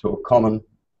to a common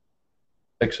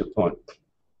exit point.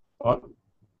 Right?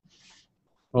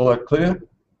 All that clear?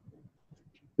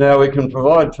 Now we can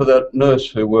provide for that nurse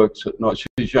who works at night.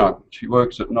 She's young. She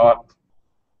works at night.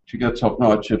 She gets off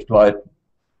night shift late.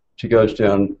 She goes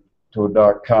down to a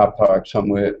dark car park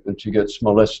somewhere and she gets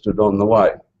molested on the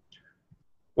way.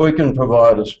 We can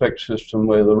provide a spec system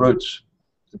where the routes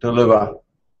deliver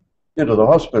into the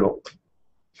hospital.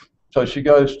 So she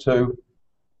goes to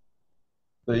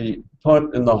the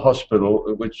point in the hospital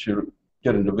at which you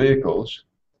get into vehicles,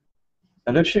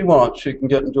 and if she wants, she can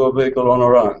get into a vehicle on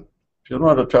her own. She doesn't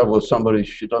want to travel with somebody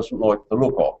she doesn't like the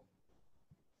look of.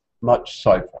 Much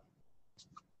safer.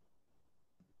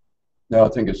 Now I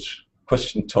think it's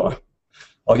question time.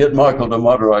 I'll get Michael to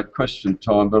moderate question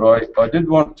time, but I did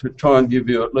want to try and give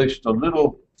you at least a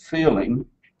little feeling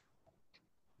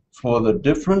for the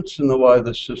difference in the way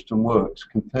the system works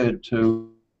compared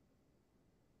to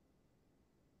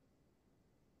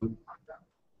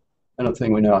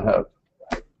anything we now have.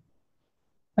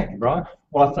 Thank you, Brian.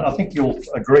 Well, I think you'll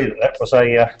agree that that was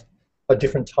a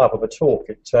different type of a talk.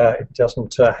 It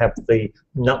doesn't have the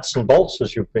nuts and bolts,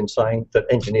 as you've been saying, that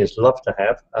engineers love to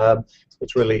have.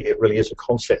 It really is a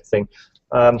concept thing.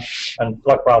 And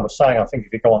like Brian was saying, I think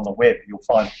if you go on the web, you'll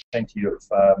find plenty of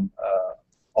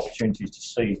opportunities to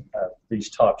see these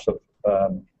types of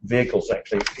vehicles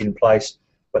actually in place,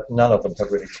 but none of them have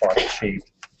really quite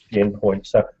achieved the endpoint.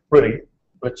 So really,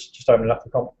 let's just open it up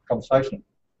for conversation.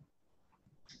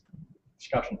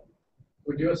 Discussion.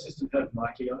 Would your system have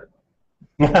Mikey on it?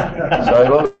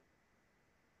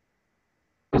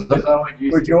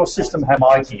 Would your system have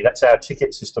Mikey? That's our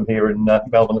ticket system here in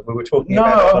Melbourne that we were talking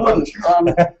about. No, I wouldn't.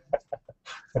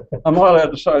 Am I allowed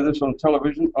to say this on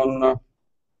television, on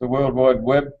the World Wide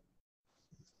Web?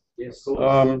 Yes, of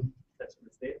course. That's what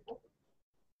it's there for.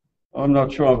 I'm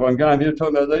not sure if I'm going. You're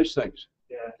talking about these things.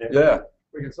 Yeah.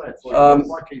 We can say it for you.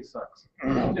 Mikey sucks.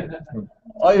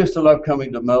 I used to love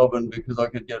coming to Melbourne because I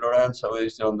could get around so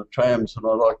easy on the trams, and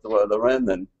I liked the way they ran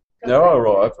then. Now I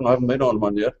arrived, and I haven't been on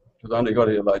one yet because I only got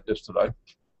here late yesterday.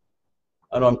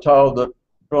 And I'm told that,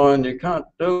 Brian, you can't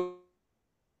do.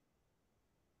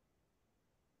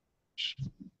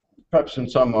 Perhaps in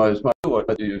some ways,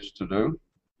 what you used to do.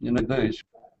 You need these.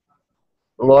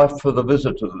 Life for the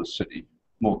visitor to the city,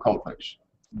 more complex.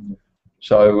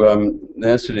 So the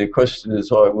answer to your question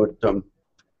is I would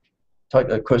take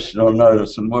that question on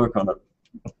notice and work on it.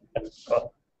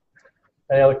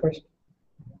 Any other questions?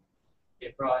 Yeah,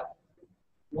 right.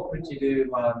 What would you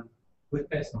do with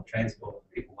personal transport?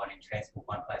 People wanting to transport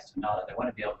one place to another, they want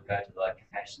to be able to go to the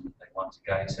location that they want to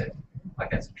go to. I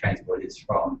guess the transport is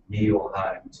from near your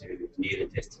home to near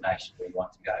the destination where you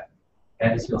want to go.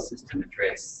 How does your system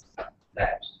address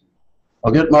that?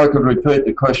 I'll get Michael to repeat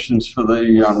the questions for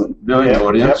the viewing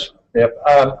audience. Yep.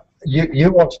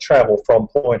 You want to travel from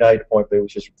point A to point B,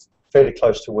 which is fairly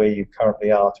close to where you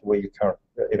currently are, to where you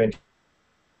eventually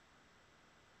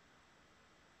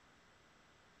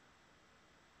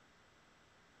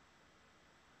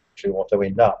want to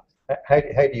end up. How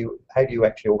do you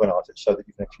actually organise it so that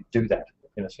you can actually do that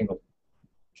in a single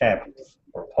cab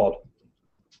or a pod?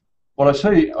 Well, I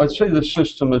see the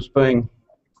system as being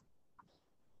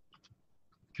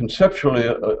conceptually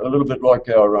a little bit like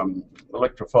our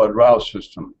electrified rail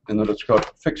system, in that it's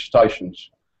got fixed stations.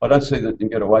 I don't see that you can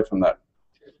get away from that.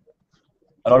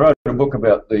 And I wrote a book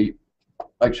about the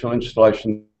actual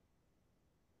installation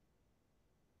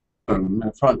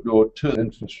front door to the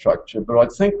infrastructure, but I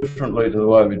think differently to the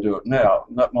way we do it now,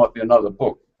 and that might be another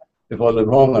book if I live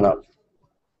long enough.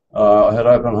 I had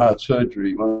open heart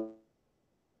surgery when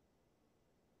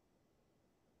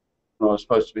I was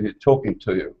supposed to be here talking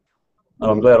to you. And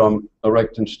I'm glad I'm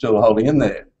erect and still holding in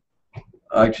there.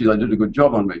 Actually, they did a good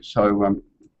job on me, so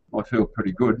I feel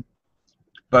pretty good.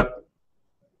 But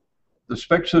the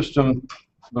spec system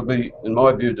will be, in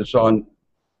my view, designed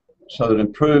so that it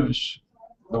improves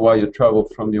the way you travel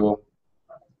from your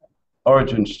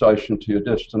origin station to your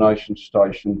destination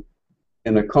station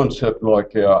in a concept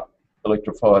like our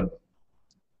electrified,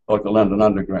 like the London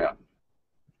Underground.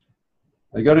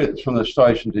 You go from the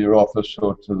station to your office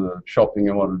or to the shopping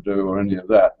you want to do or any of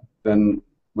that, then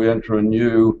we enter a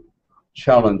new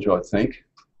challenge, I think,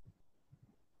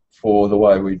 for the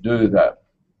way we do that.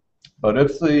 But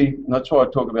if and that's why I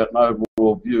talk about an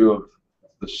overall view of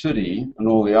the city and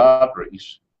all the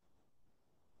arteries,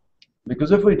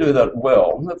 because if we do that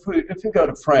well, if you go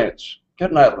to France,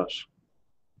 get an atlas,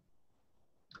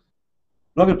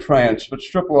 look at France, but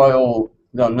strip away all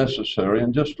the unnecessary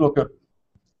and just look at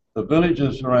the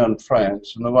villages around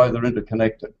France and the way they're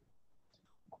interconnected.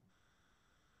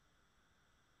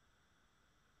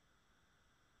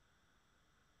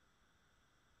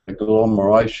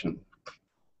 Agglomeration.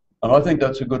 And I think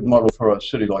that's a good model for a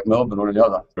city like Melbourne or any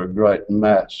other, for a great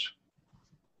mass.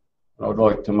 I'd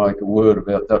like to make a word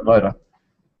about that later.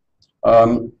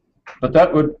 But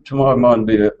that would, to my mind,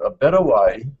 be a better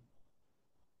way.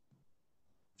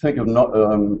 Think of not,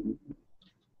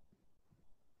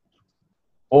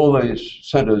 all these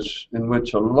centres in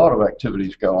which a lot of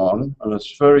activities go on, and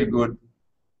it's very good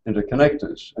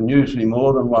interconnectors, and usually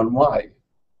more than one way.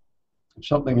 If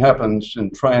something happens in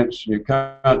France, you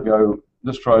can't go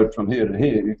this road from here to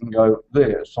here, you can go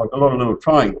there. It's like a lot of little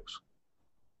triangles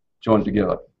joined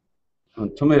together.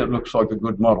 And to me, it looks like a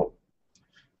good model.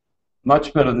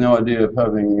 Much better than the idea of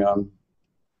having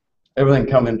everything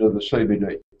come into the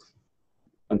CBD.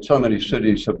 And so many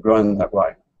cities have grown that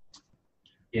way.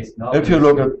 Yes, no, if you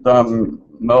look at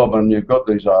Melbourne, you've got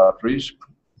these arteries,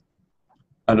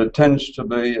 and it tends to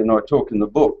be, and I talk in the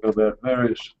book about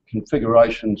various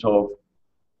configurations of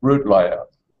route layout.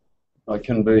 They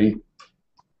can be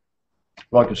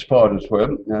like a spider's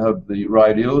web. You have the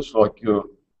radials, like your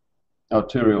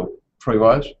arterial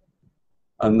freeways,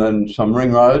 and then some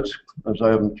ring roads, as they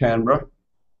have in Canberra,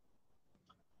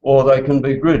 or they can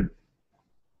be grid.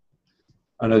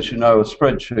 And as you know, a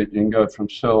spreadsheet, you can go from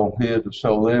cell here to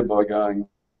cell there by going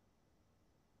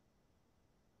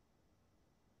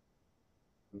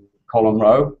column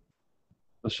row.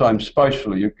 The same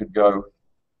spatially, you could go a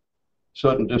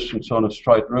certain distance on a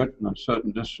straight route and a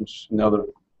certain distance in the other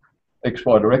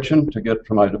XY direction to get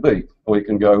from A to B. Or you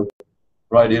can go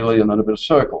radially and then a bit of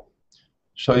circle.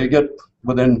 So you get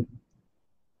within,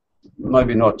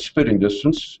 maybe not spitting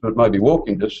distance, but maybe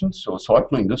walking distance or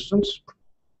cycling distance.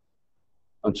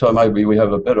 And so maybe we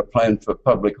have a better plan for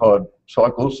public hired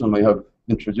cycles than we have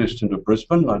introduced into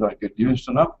Brisbane. They don't get used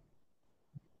enough.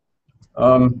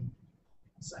 And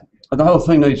the whole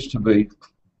thing needs to be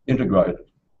integrated.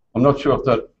 I'm not sure if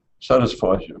that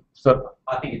satisfies you.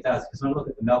 I think it does, because when I look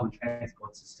at the Melbourne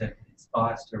transport system, it's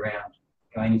biased around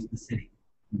going into the city.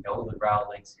 All the rail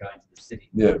links go into the city.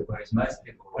 Yeah. Whereas most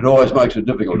people, it always makes it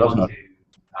difficult, doesn't it?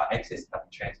 Access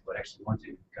public transport actually want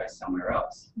to go somewhere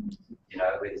else. You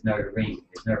know, where there's no ring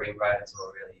roads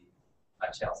or really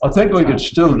much else. I think we could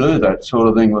still do that sort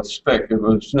of thing with spec if it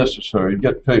was necessary,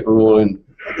 get people all in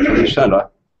to the centre,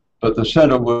 but the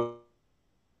centre would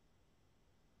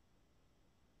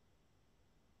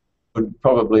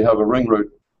probably have a ring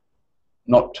route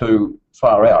not too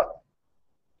far out,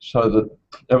 so that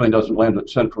everything doesn't land at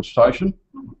Central Station,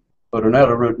 but an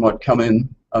outer route might come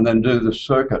in and then do the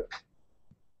circuit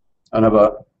and have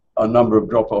a number of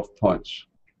drop-off points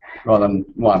rather than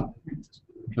one.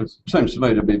 It seems to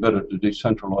me to be better to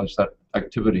decentralise that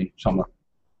activity somewhat.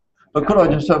 But could I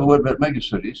just have a word about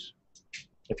megacities?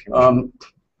 If you want.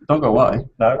 Don't go away.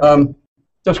 No.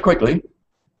 Just quickly,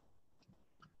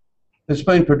 it's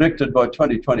been predicted by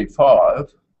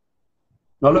 2025.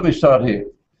 Now let me start here.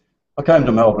 I came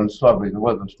to Melbourne, it's lovely, the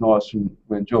weather's nice and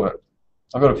we enjoy it.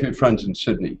 I've got a few friends in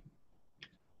Sydney,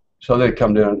 so they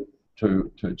come down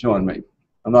to join me,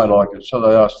 and they like it, so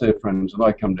they ask their friends and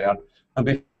they come down.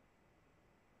 And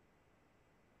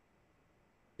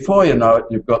before you know it,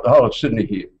 you've got the whole of Sydney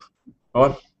here,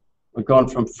 right? We've gone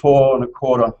from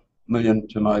 4.25 million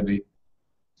to maybe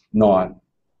 9,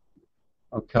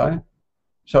 okay?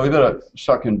 So we've got to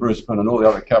suck in Brisbane and all the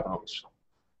other capitals.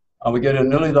 And we're getting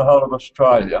nearly the whole of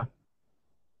Australia,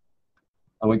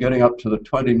 and we're getting up to the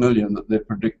 20 million that they're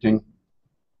predicting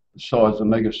the size of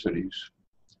megacities.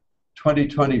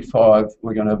 2025,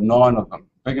 we're going to have 9 of them.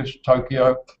 Biggest,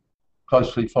 Tokyo,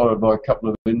 closely followed by a couple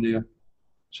of India,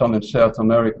 some in South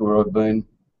America where I've been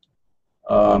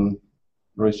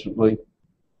recently.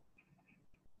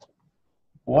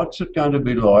 What's it going to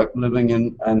be like living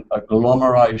in an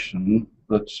agglomeration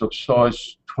that's of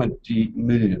size 20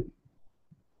 million?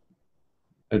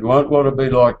 It won't want to be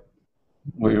like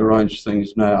we arrange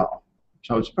things now.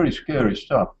 So it's pretty scary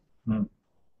stuff. Mm.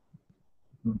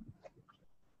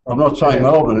 I'm not saying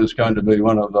Melbourne is going to be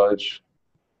one of those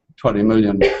 20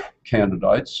 million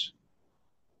candidates.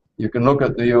 You can look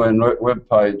at the UN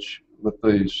webpage with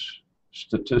these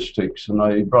statistics and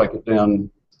they break it down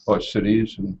by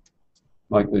cities and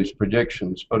make these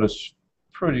projections, but it's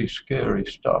pretty scary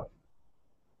stuff.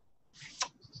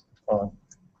 Fine.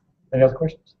 Any other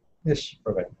questions? Yes,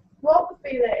 Rebecca. What would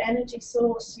be the energy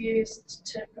source used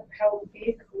to propel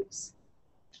vehicles?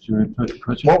 Could you repeat the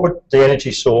question? What would the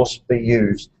energy source be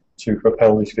used to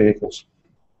propel these vehicles?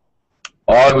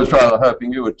 I was rather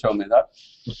hoping you would tell me that,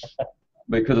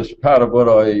 because it's part of what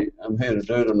I am here to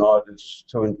do tonight is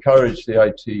to encourage the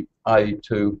ATA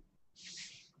to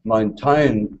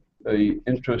maintain the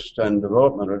interest and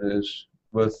development it is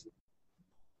with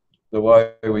the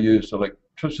way we use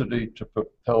electricity to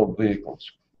propel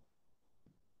vehicles.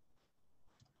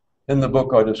 In the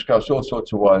book I discuss all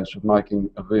sorts of ways of making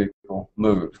a vehicle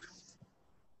move.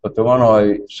 But the one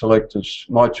I select as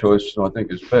my choice, and I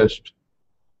think is best,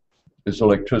 is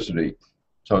electricity.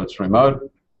 So it's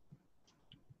remote.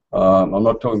 I'm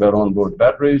not talking about onboard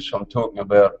batteries. I'm talking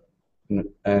about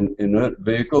an inert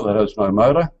vehicle that has no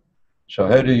motor. So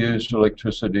how do you use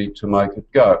electricity to make it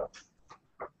go?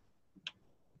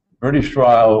 British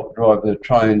Rail drive their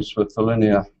trains with the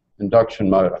linear induction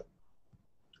motor.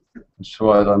 That's the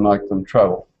way they make them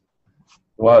travel.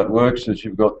 The way it works is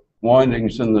you've got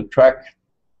windings in the track.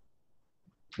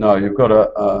 No, you've got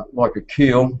like a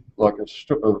keel, like a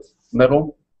strip of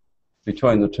metal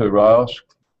between the two rails,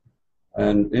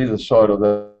 and either side of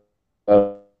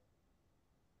that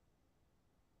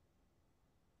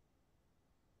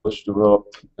was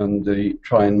developed, and the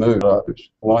train moves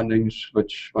windings,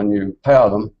 which when you power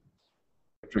them,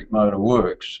 electric motor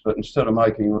works, but instead of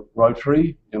making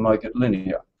rotary, you make it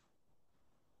linear.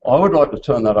 I would like to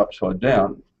turn that upside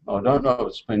down. I don't know if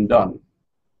it's been done,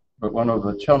 but one of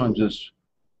the challenges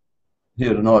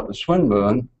here tonight at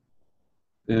Swinburne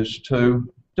is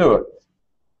to do it.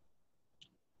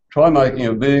 Try making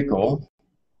a vehicle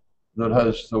that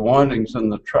has the windings in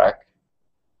the track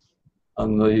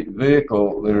and the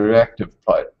vehicle, the reactive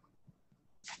plate.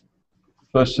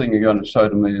 First thing you're going to say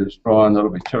to me is, Brian, that'll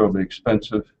be terribly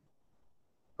expensive,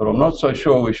 but I'm not so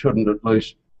sure we shouldn't at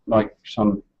least make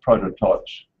some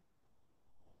prototypes.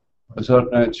 Does that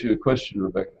answer your question,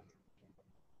 Rebecca?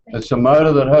 It's a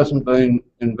motor that hasn't been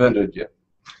invented yet,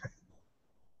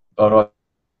 but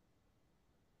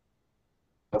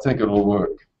I think it'll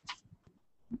work,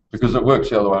 because it works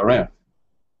the other way around,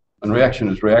 and reaction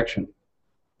is reaction.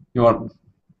 You want,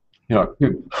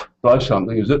 you blow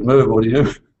something, does it move, or do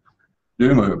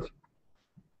you move?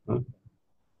 Huh?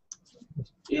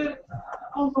 Yeah,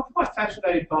 I'm quite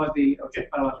fascinated by the, I'll get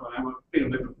balance on that. I've been a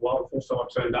member for a while, first time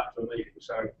I turned up to a meeting,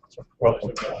 so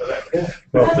Welcome.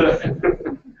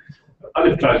 I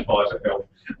live close by, so it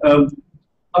helps.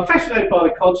 I'm fascinated by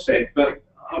the concept, but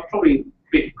I'm probably a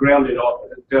bit grounded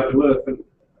down to earth,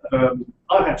 and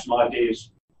I have some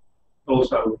ideas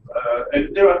also.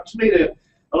 And to me,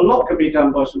 a lot can be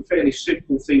done by some fairly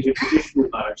simple things in traditional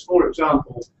modes. For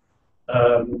example,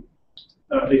 the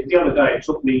other day it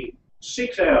took me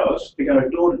 6 hours to go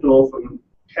door to door from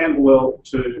Camberwell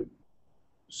to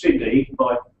Sydney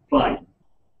by plane.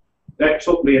 That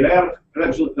took me an hour. That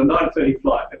was the 9:30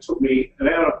 flight. That took me an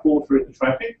hour and a quarter in the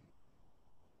traffic,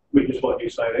 which is what you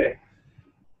say there.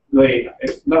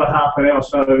 Another half an hour or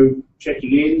so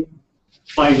checking in,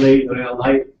 plane leave an hour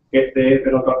late, get there,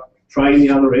 then I've got a train the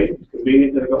other end, it's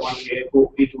convenient that I've got one at the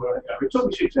airport, into where I go. It took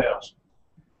me 6 hours.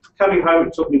 Coming home,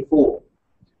 it took me 4.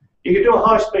 You could do a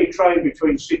high-speed train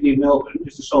between Sydney and Melbourne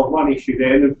just to solve one issue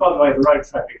there, and by the way, the road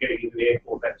traffic getting into the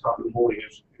airport that time of the morning,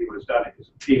 as anyone's done it,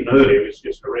 even earlier, it's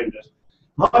just horrendous.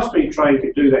 A high-speed train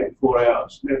could do that in 4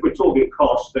 hours. Now, if we're talking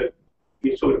cost, that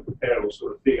you're sort of comparable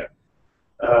sort of figure.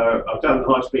 I've done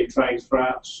high-speed trains,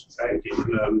 France, and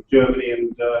in Germany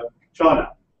and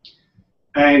China.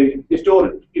 And it's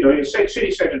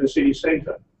city centre to city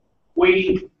centre.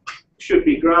 We should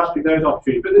be grasping those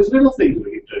opportunities, but there's little things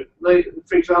we can do.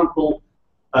 For example,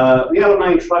 the other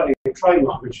main train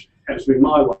line, which has been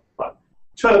my one,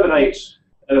 terminates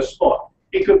at a spot.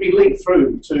 It could be linked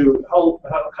through to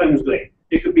Holmesglen.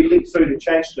 It could be linked through to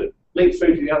Chadstone, linked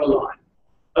through to the other line.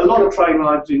 A lot of train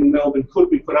lines in Melbourne could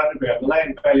be put underground. The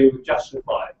land value would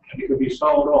justify it, and it could be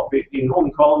sold off. In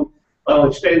Hong Kong, they'll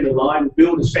extend the line,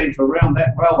 build a centre around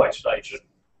that railway station,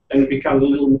 and it becomes a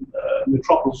little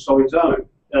metropolis of its own,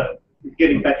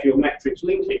 getting back to your matrix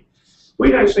linking.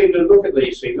 We don't seem to look at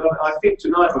these things. I think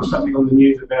tonight there was something on the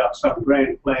news about some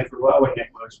grand plan for railway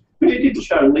networks, but it didn't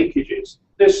show linkages.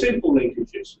 There's simple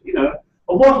linkages.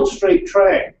 A Wattle Street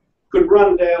tram could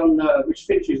run down, which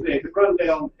finishes there, could run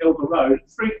down Elder Road,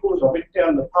 3/4 of it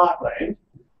down the parkland,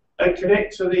 and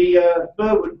connect to the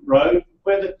Burwood Road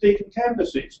where the Deakin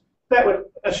campus is. That would,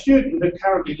 a student that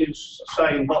currently lives,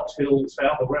 say, in Box Hill,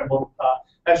 south of Ramble Park,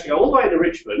 has to go all the way to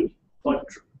Richmond, like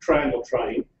tram or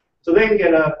train, to then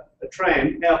get a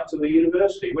tram out to the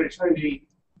university, where it's only,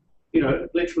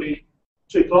 literally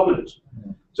 2 kilometres.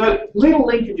 So little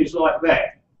linkages like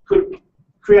that could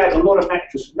create a lot of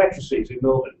matrices in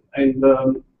Melbourne, and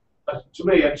to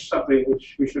me, that's something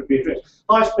which we should be addressed.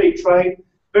 High-speed train,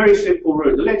 very simple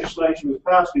route. The legislation was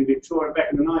passed in Victoria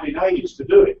back in the 1980s to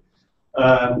do it.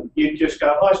 You just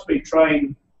go high-speed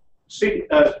train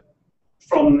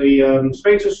from the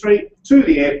Spencer Street to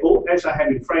the airport, as they have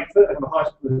in Frankfurt. They have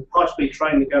a high-speed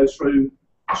train that goes through,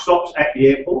 stops at the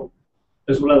airport,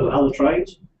 as well as other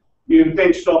trains. You would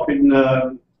then stop in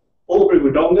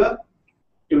Albury-Wodonga.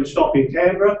 You would stop in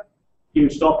Canberra. You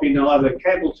would stop in either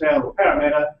Campbelltown or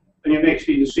Parramatta, and you're next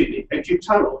to Sydney, and your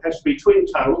tunnel has to be twin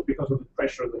tunnels because of the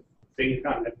pressure of the thing. You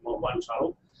can't have more than one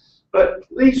tunnel. But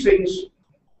these things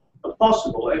are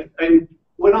possible, and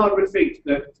when I would think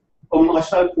that on my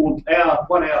so-called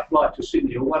 1 hour flight to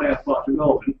Sydney or 1 hour flight to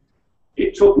Melbourne,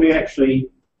 it took me actually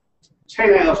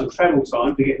 10 hours of travel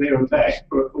time to get there and back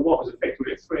for what was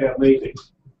effectively a 3-hour meeting.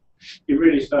 You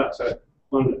really start to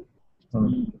wonder.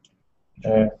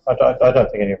 Yeah, I don't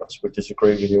think any of us would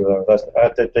disagree with you though.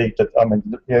 I mean,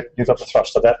 you got the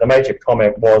thrust of that. The major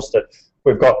comment was that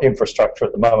we've got infrastructure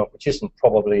at the moment which isn't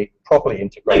probably properly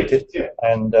integrated, yeah.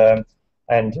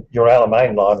 And your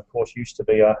Alamein line, of course, used to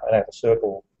be an outer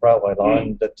circle railway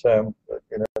line that you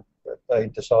know, they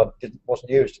decided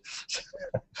wasn't used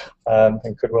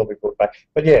and could well be put back.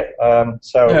 But yeah,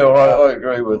 so yeah, well, I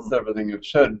agree with everything you've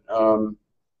said, and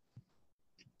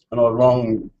I've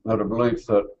long had a belief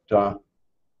that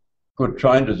good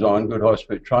train design, good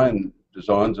high-speed train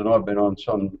designs, and I've been on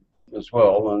some as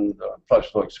well, and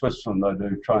places like Switzerland, they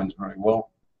do trains very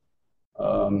well.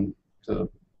 To the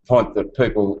point that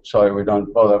people say we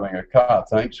don't bother having a car,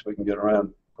 thanks, we can get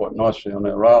around quite nicely on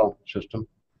our rail system.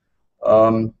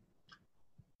 I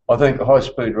think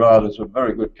high-speed rail is a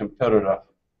very good competitor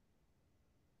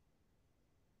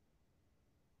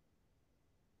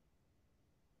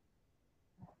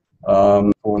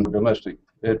for domestic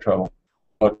air travel.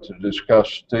 I'd like to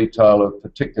discuss detail of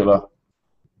particular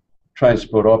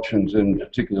transport options in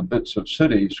particular bits of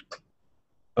cities,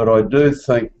 but I do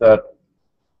think that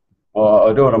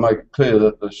I do want to make it clear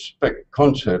that the spec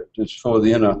concept is for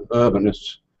the inner urban.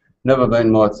 It's never been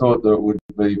my thought that it would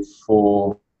be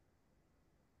for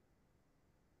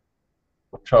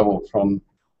travel from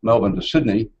Melbourne to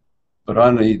Sydney, but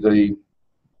only the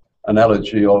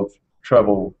analogy of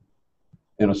travel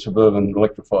in a suburban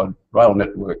electrified rail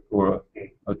network or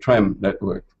a tram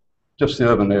network, just the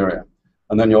urban area.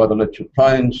 And then you either let your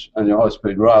planes and your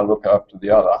high-speed rail look after the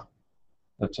other.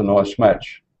 That's a nice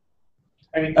match.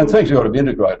 And things have got to be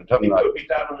integrated, haven't they? It could be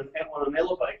done on an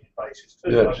elevated basis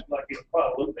too. Yes. Like in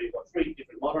Kuala Lumpur, you've got 3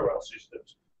 different monorail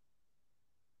systems.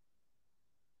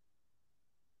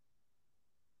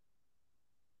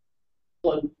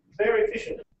 Well, very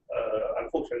efficient.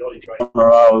 Unfortunately, not integrated.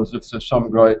 Monorail as if there's some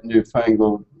great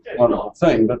newfangled wonderful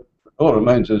thing, but all it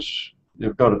means is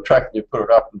you've got a track and you put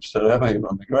it up instead of having it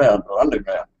on the ground or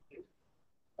underground.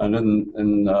 And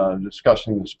in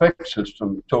discussing the spec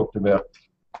system, we talked about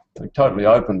totally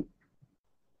open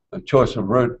the choice of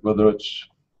route, whether it's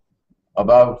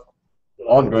above,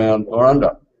 on ground or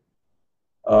under.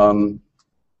 But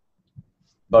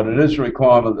it is a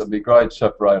requirement that be grade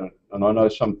separated, and I know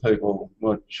some people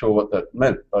weren't sure what that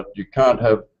meant, but you can't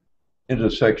have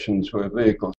intersections where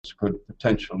vehicles could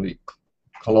potentially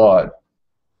collide.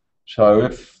 So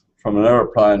if from an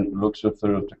aeroplane it looks as if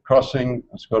there's a crossing,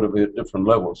 it's got to be at different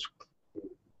levels.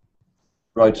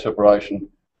 Grade separation.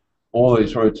 All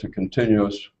these routes are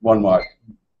continuous, one way.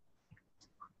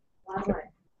 One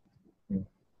way.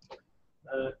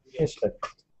 yes, Lee.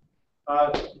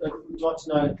 I'd like to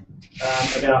know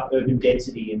about urban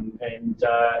density and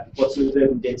what sort of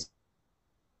urban density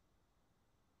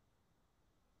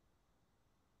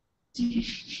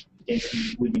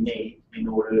would you need in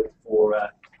order for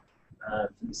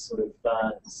this sort of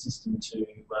system to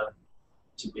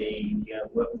be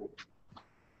workable.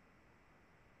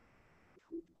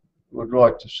 Would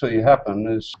like to see happen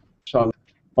is some.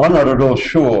 I'm not at all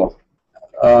sure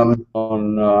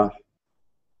on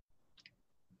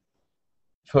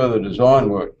further design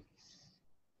work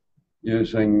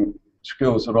using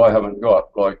skills that I haven't got,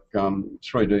 like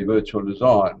 3D virtual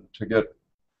design, to get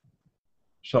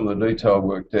some of the detail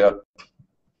worked out,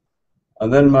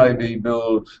 and then maybe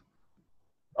build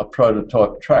a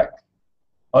prototype track.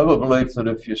 I have a belief that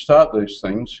if you start these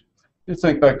things, you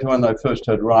think back to when they first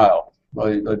had rail.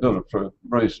 They built it for a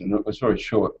reason. It was very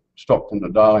short, Stockton to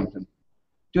Darlington.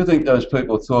 Do you think those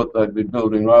people thought they'd be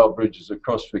building rail bridges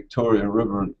across Victoria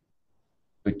River and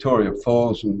Victoria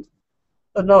Falls, and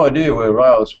had no idea where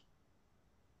rails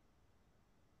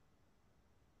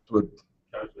would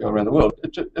go around the world?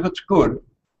 If it's good,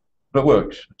 it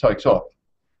works, it takes off.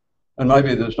 And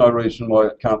maybe there's no reason why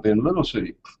it can't be in a little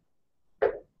city.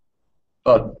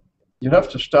 But you'd have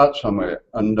to start somewhere.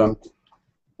 And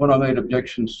when I made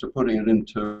objections to putting it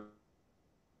into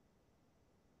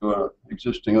an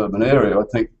existing urban area, I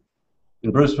think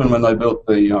in Brisbane, when they built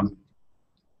the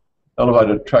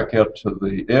elevated track out to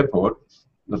the airport,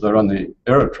 that they run the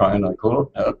aerotrain, they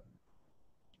call it,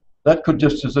 that could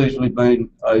just as easily been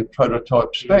a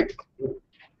prototype spec.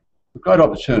 A great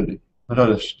opportunity. It had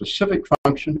a specific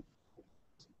function.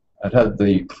 It had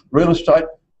the real estate.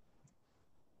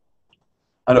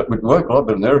 And it would work a lot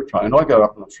better than an aerotrain. I go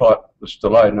up on a flight that's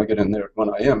delayed and I get in there at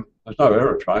 1 AM. There's no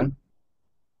aerotrain.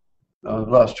 The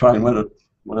last train went at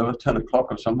whatever, 10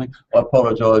 o'clock or something. I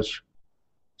apologise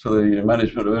to the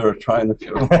management of aerotrain if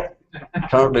you're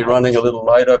currently running a little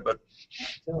later, but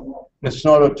it's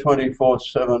not a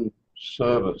 24/7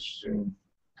 service.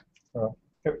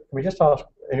 Can we just ask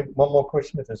one more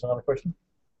question, if there's another question?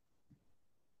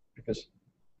 Because,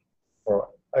 all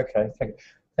right, okay,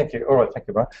 thank you. All right, thank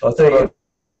you, Brian. I thought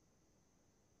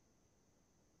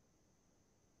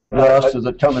does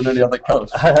it come in any other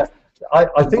colours?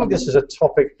 I think this is a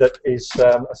topic that is,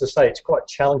 as I say, it's quite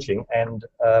challenging, and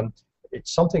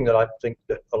it's something that I think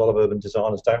that a lot of urban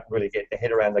designers don't really get their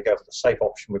head around. They go for the safe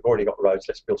option. We've already got roads,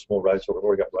 let's build small roads, or we've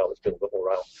already got rail, let's build a bit more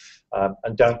rail,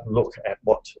 and don't look at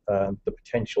what the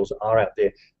potentials are out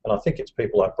there. And I think it's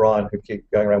people like Brian who keep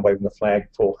going around waving the flag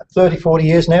for 30, 40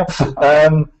 years now.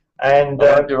 And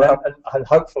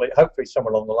hopefully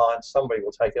somewhere along the line somebody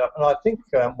will take it up. And I think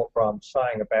what Brian's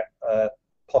saying about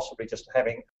possibly just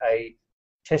having a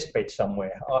test bed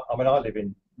somewhere. I mean, I live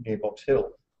near Box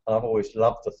Hill, and I've always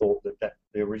loved the thought that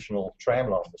the original tram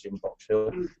line was in Box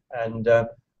Hill, and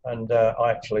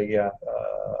I actually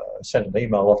sent an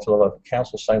email off to the local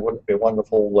council saying, wouldn't it be a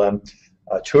wonderful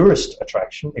tourist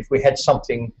attraction if we had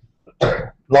something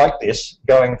like this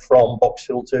going from Box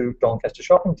Hill to Doncaster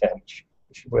Shopping Town, which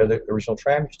is where the original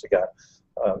tram used to go.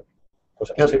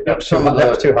 That's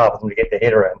too hard for them to get their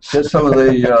head around. Get some of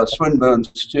the Swinburne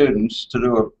students to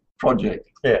do a project.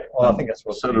 Yeah, well, I think that's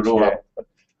what set it all up.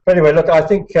 But anyway, look, I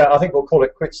think we'll call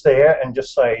it quits there and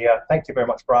just say thank you very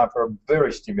much, Brian, for a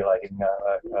very stimulating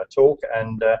talk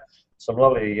and some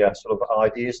lovely sort of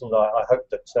ideas. And I hope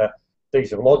that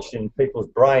these are lodged in people's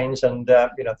brains, and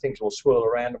you know, things will swirl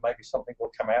around, and maybe something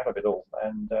will come out of it all.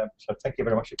 And so, thank you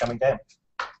very much for coming down.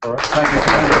 All right, thank you for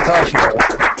the invitation.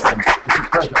 It's a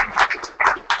pleasure.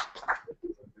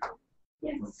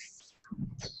 Yes.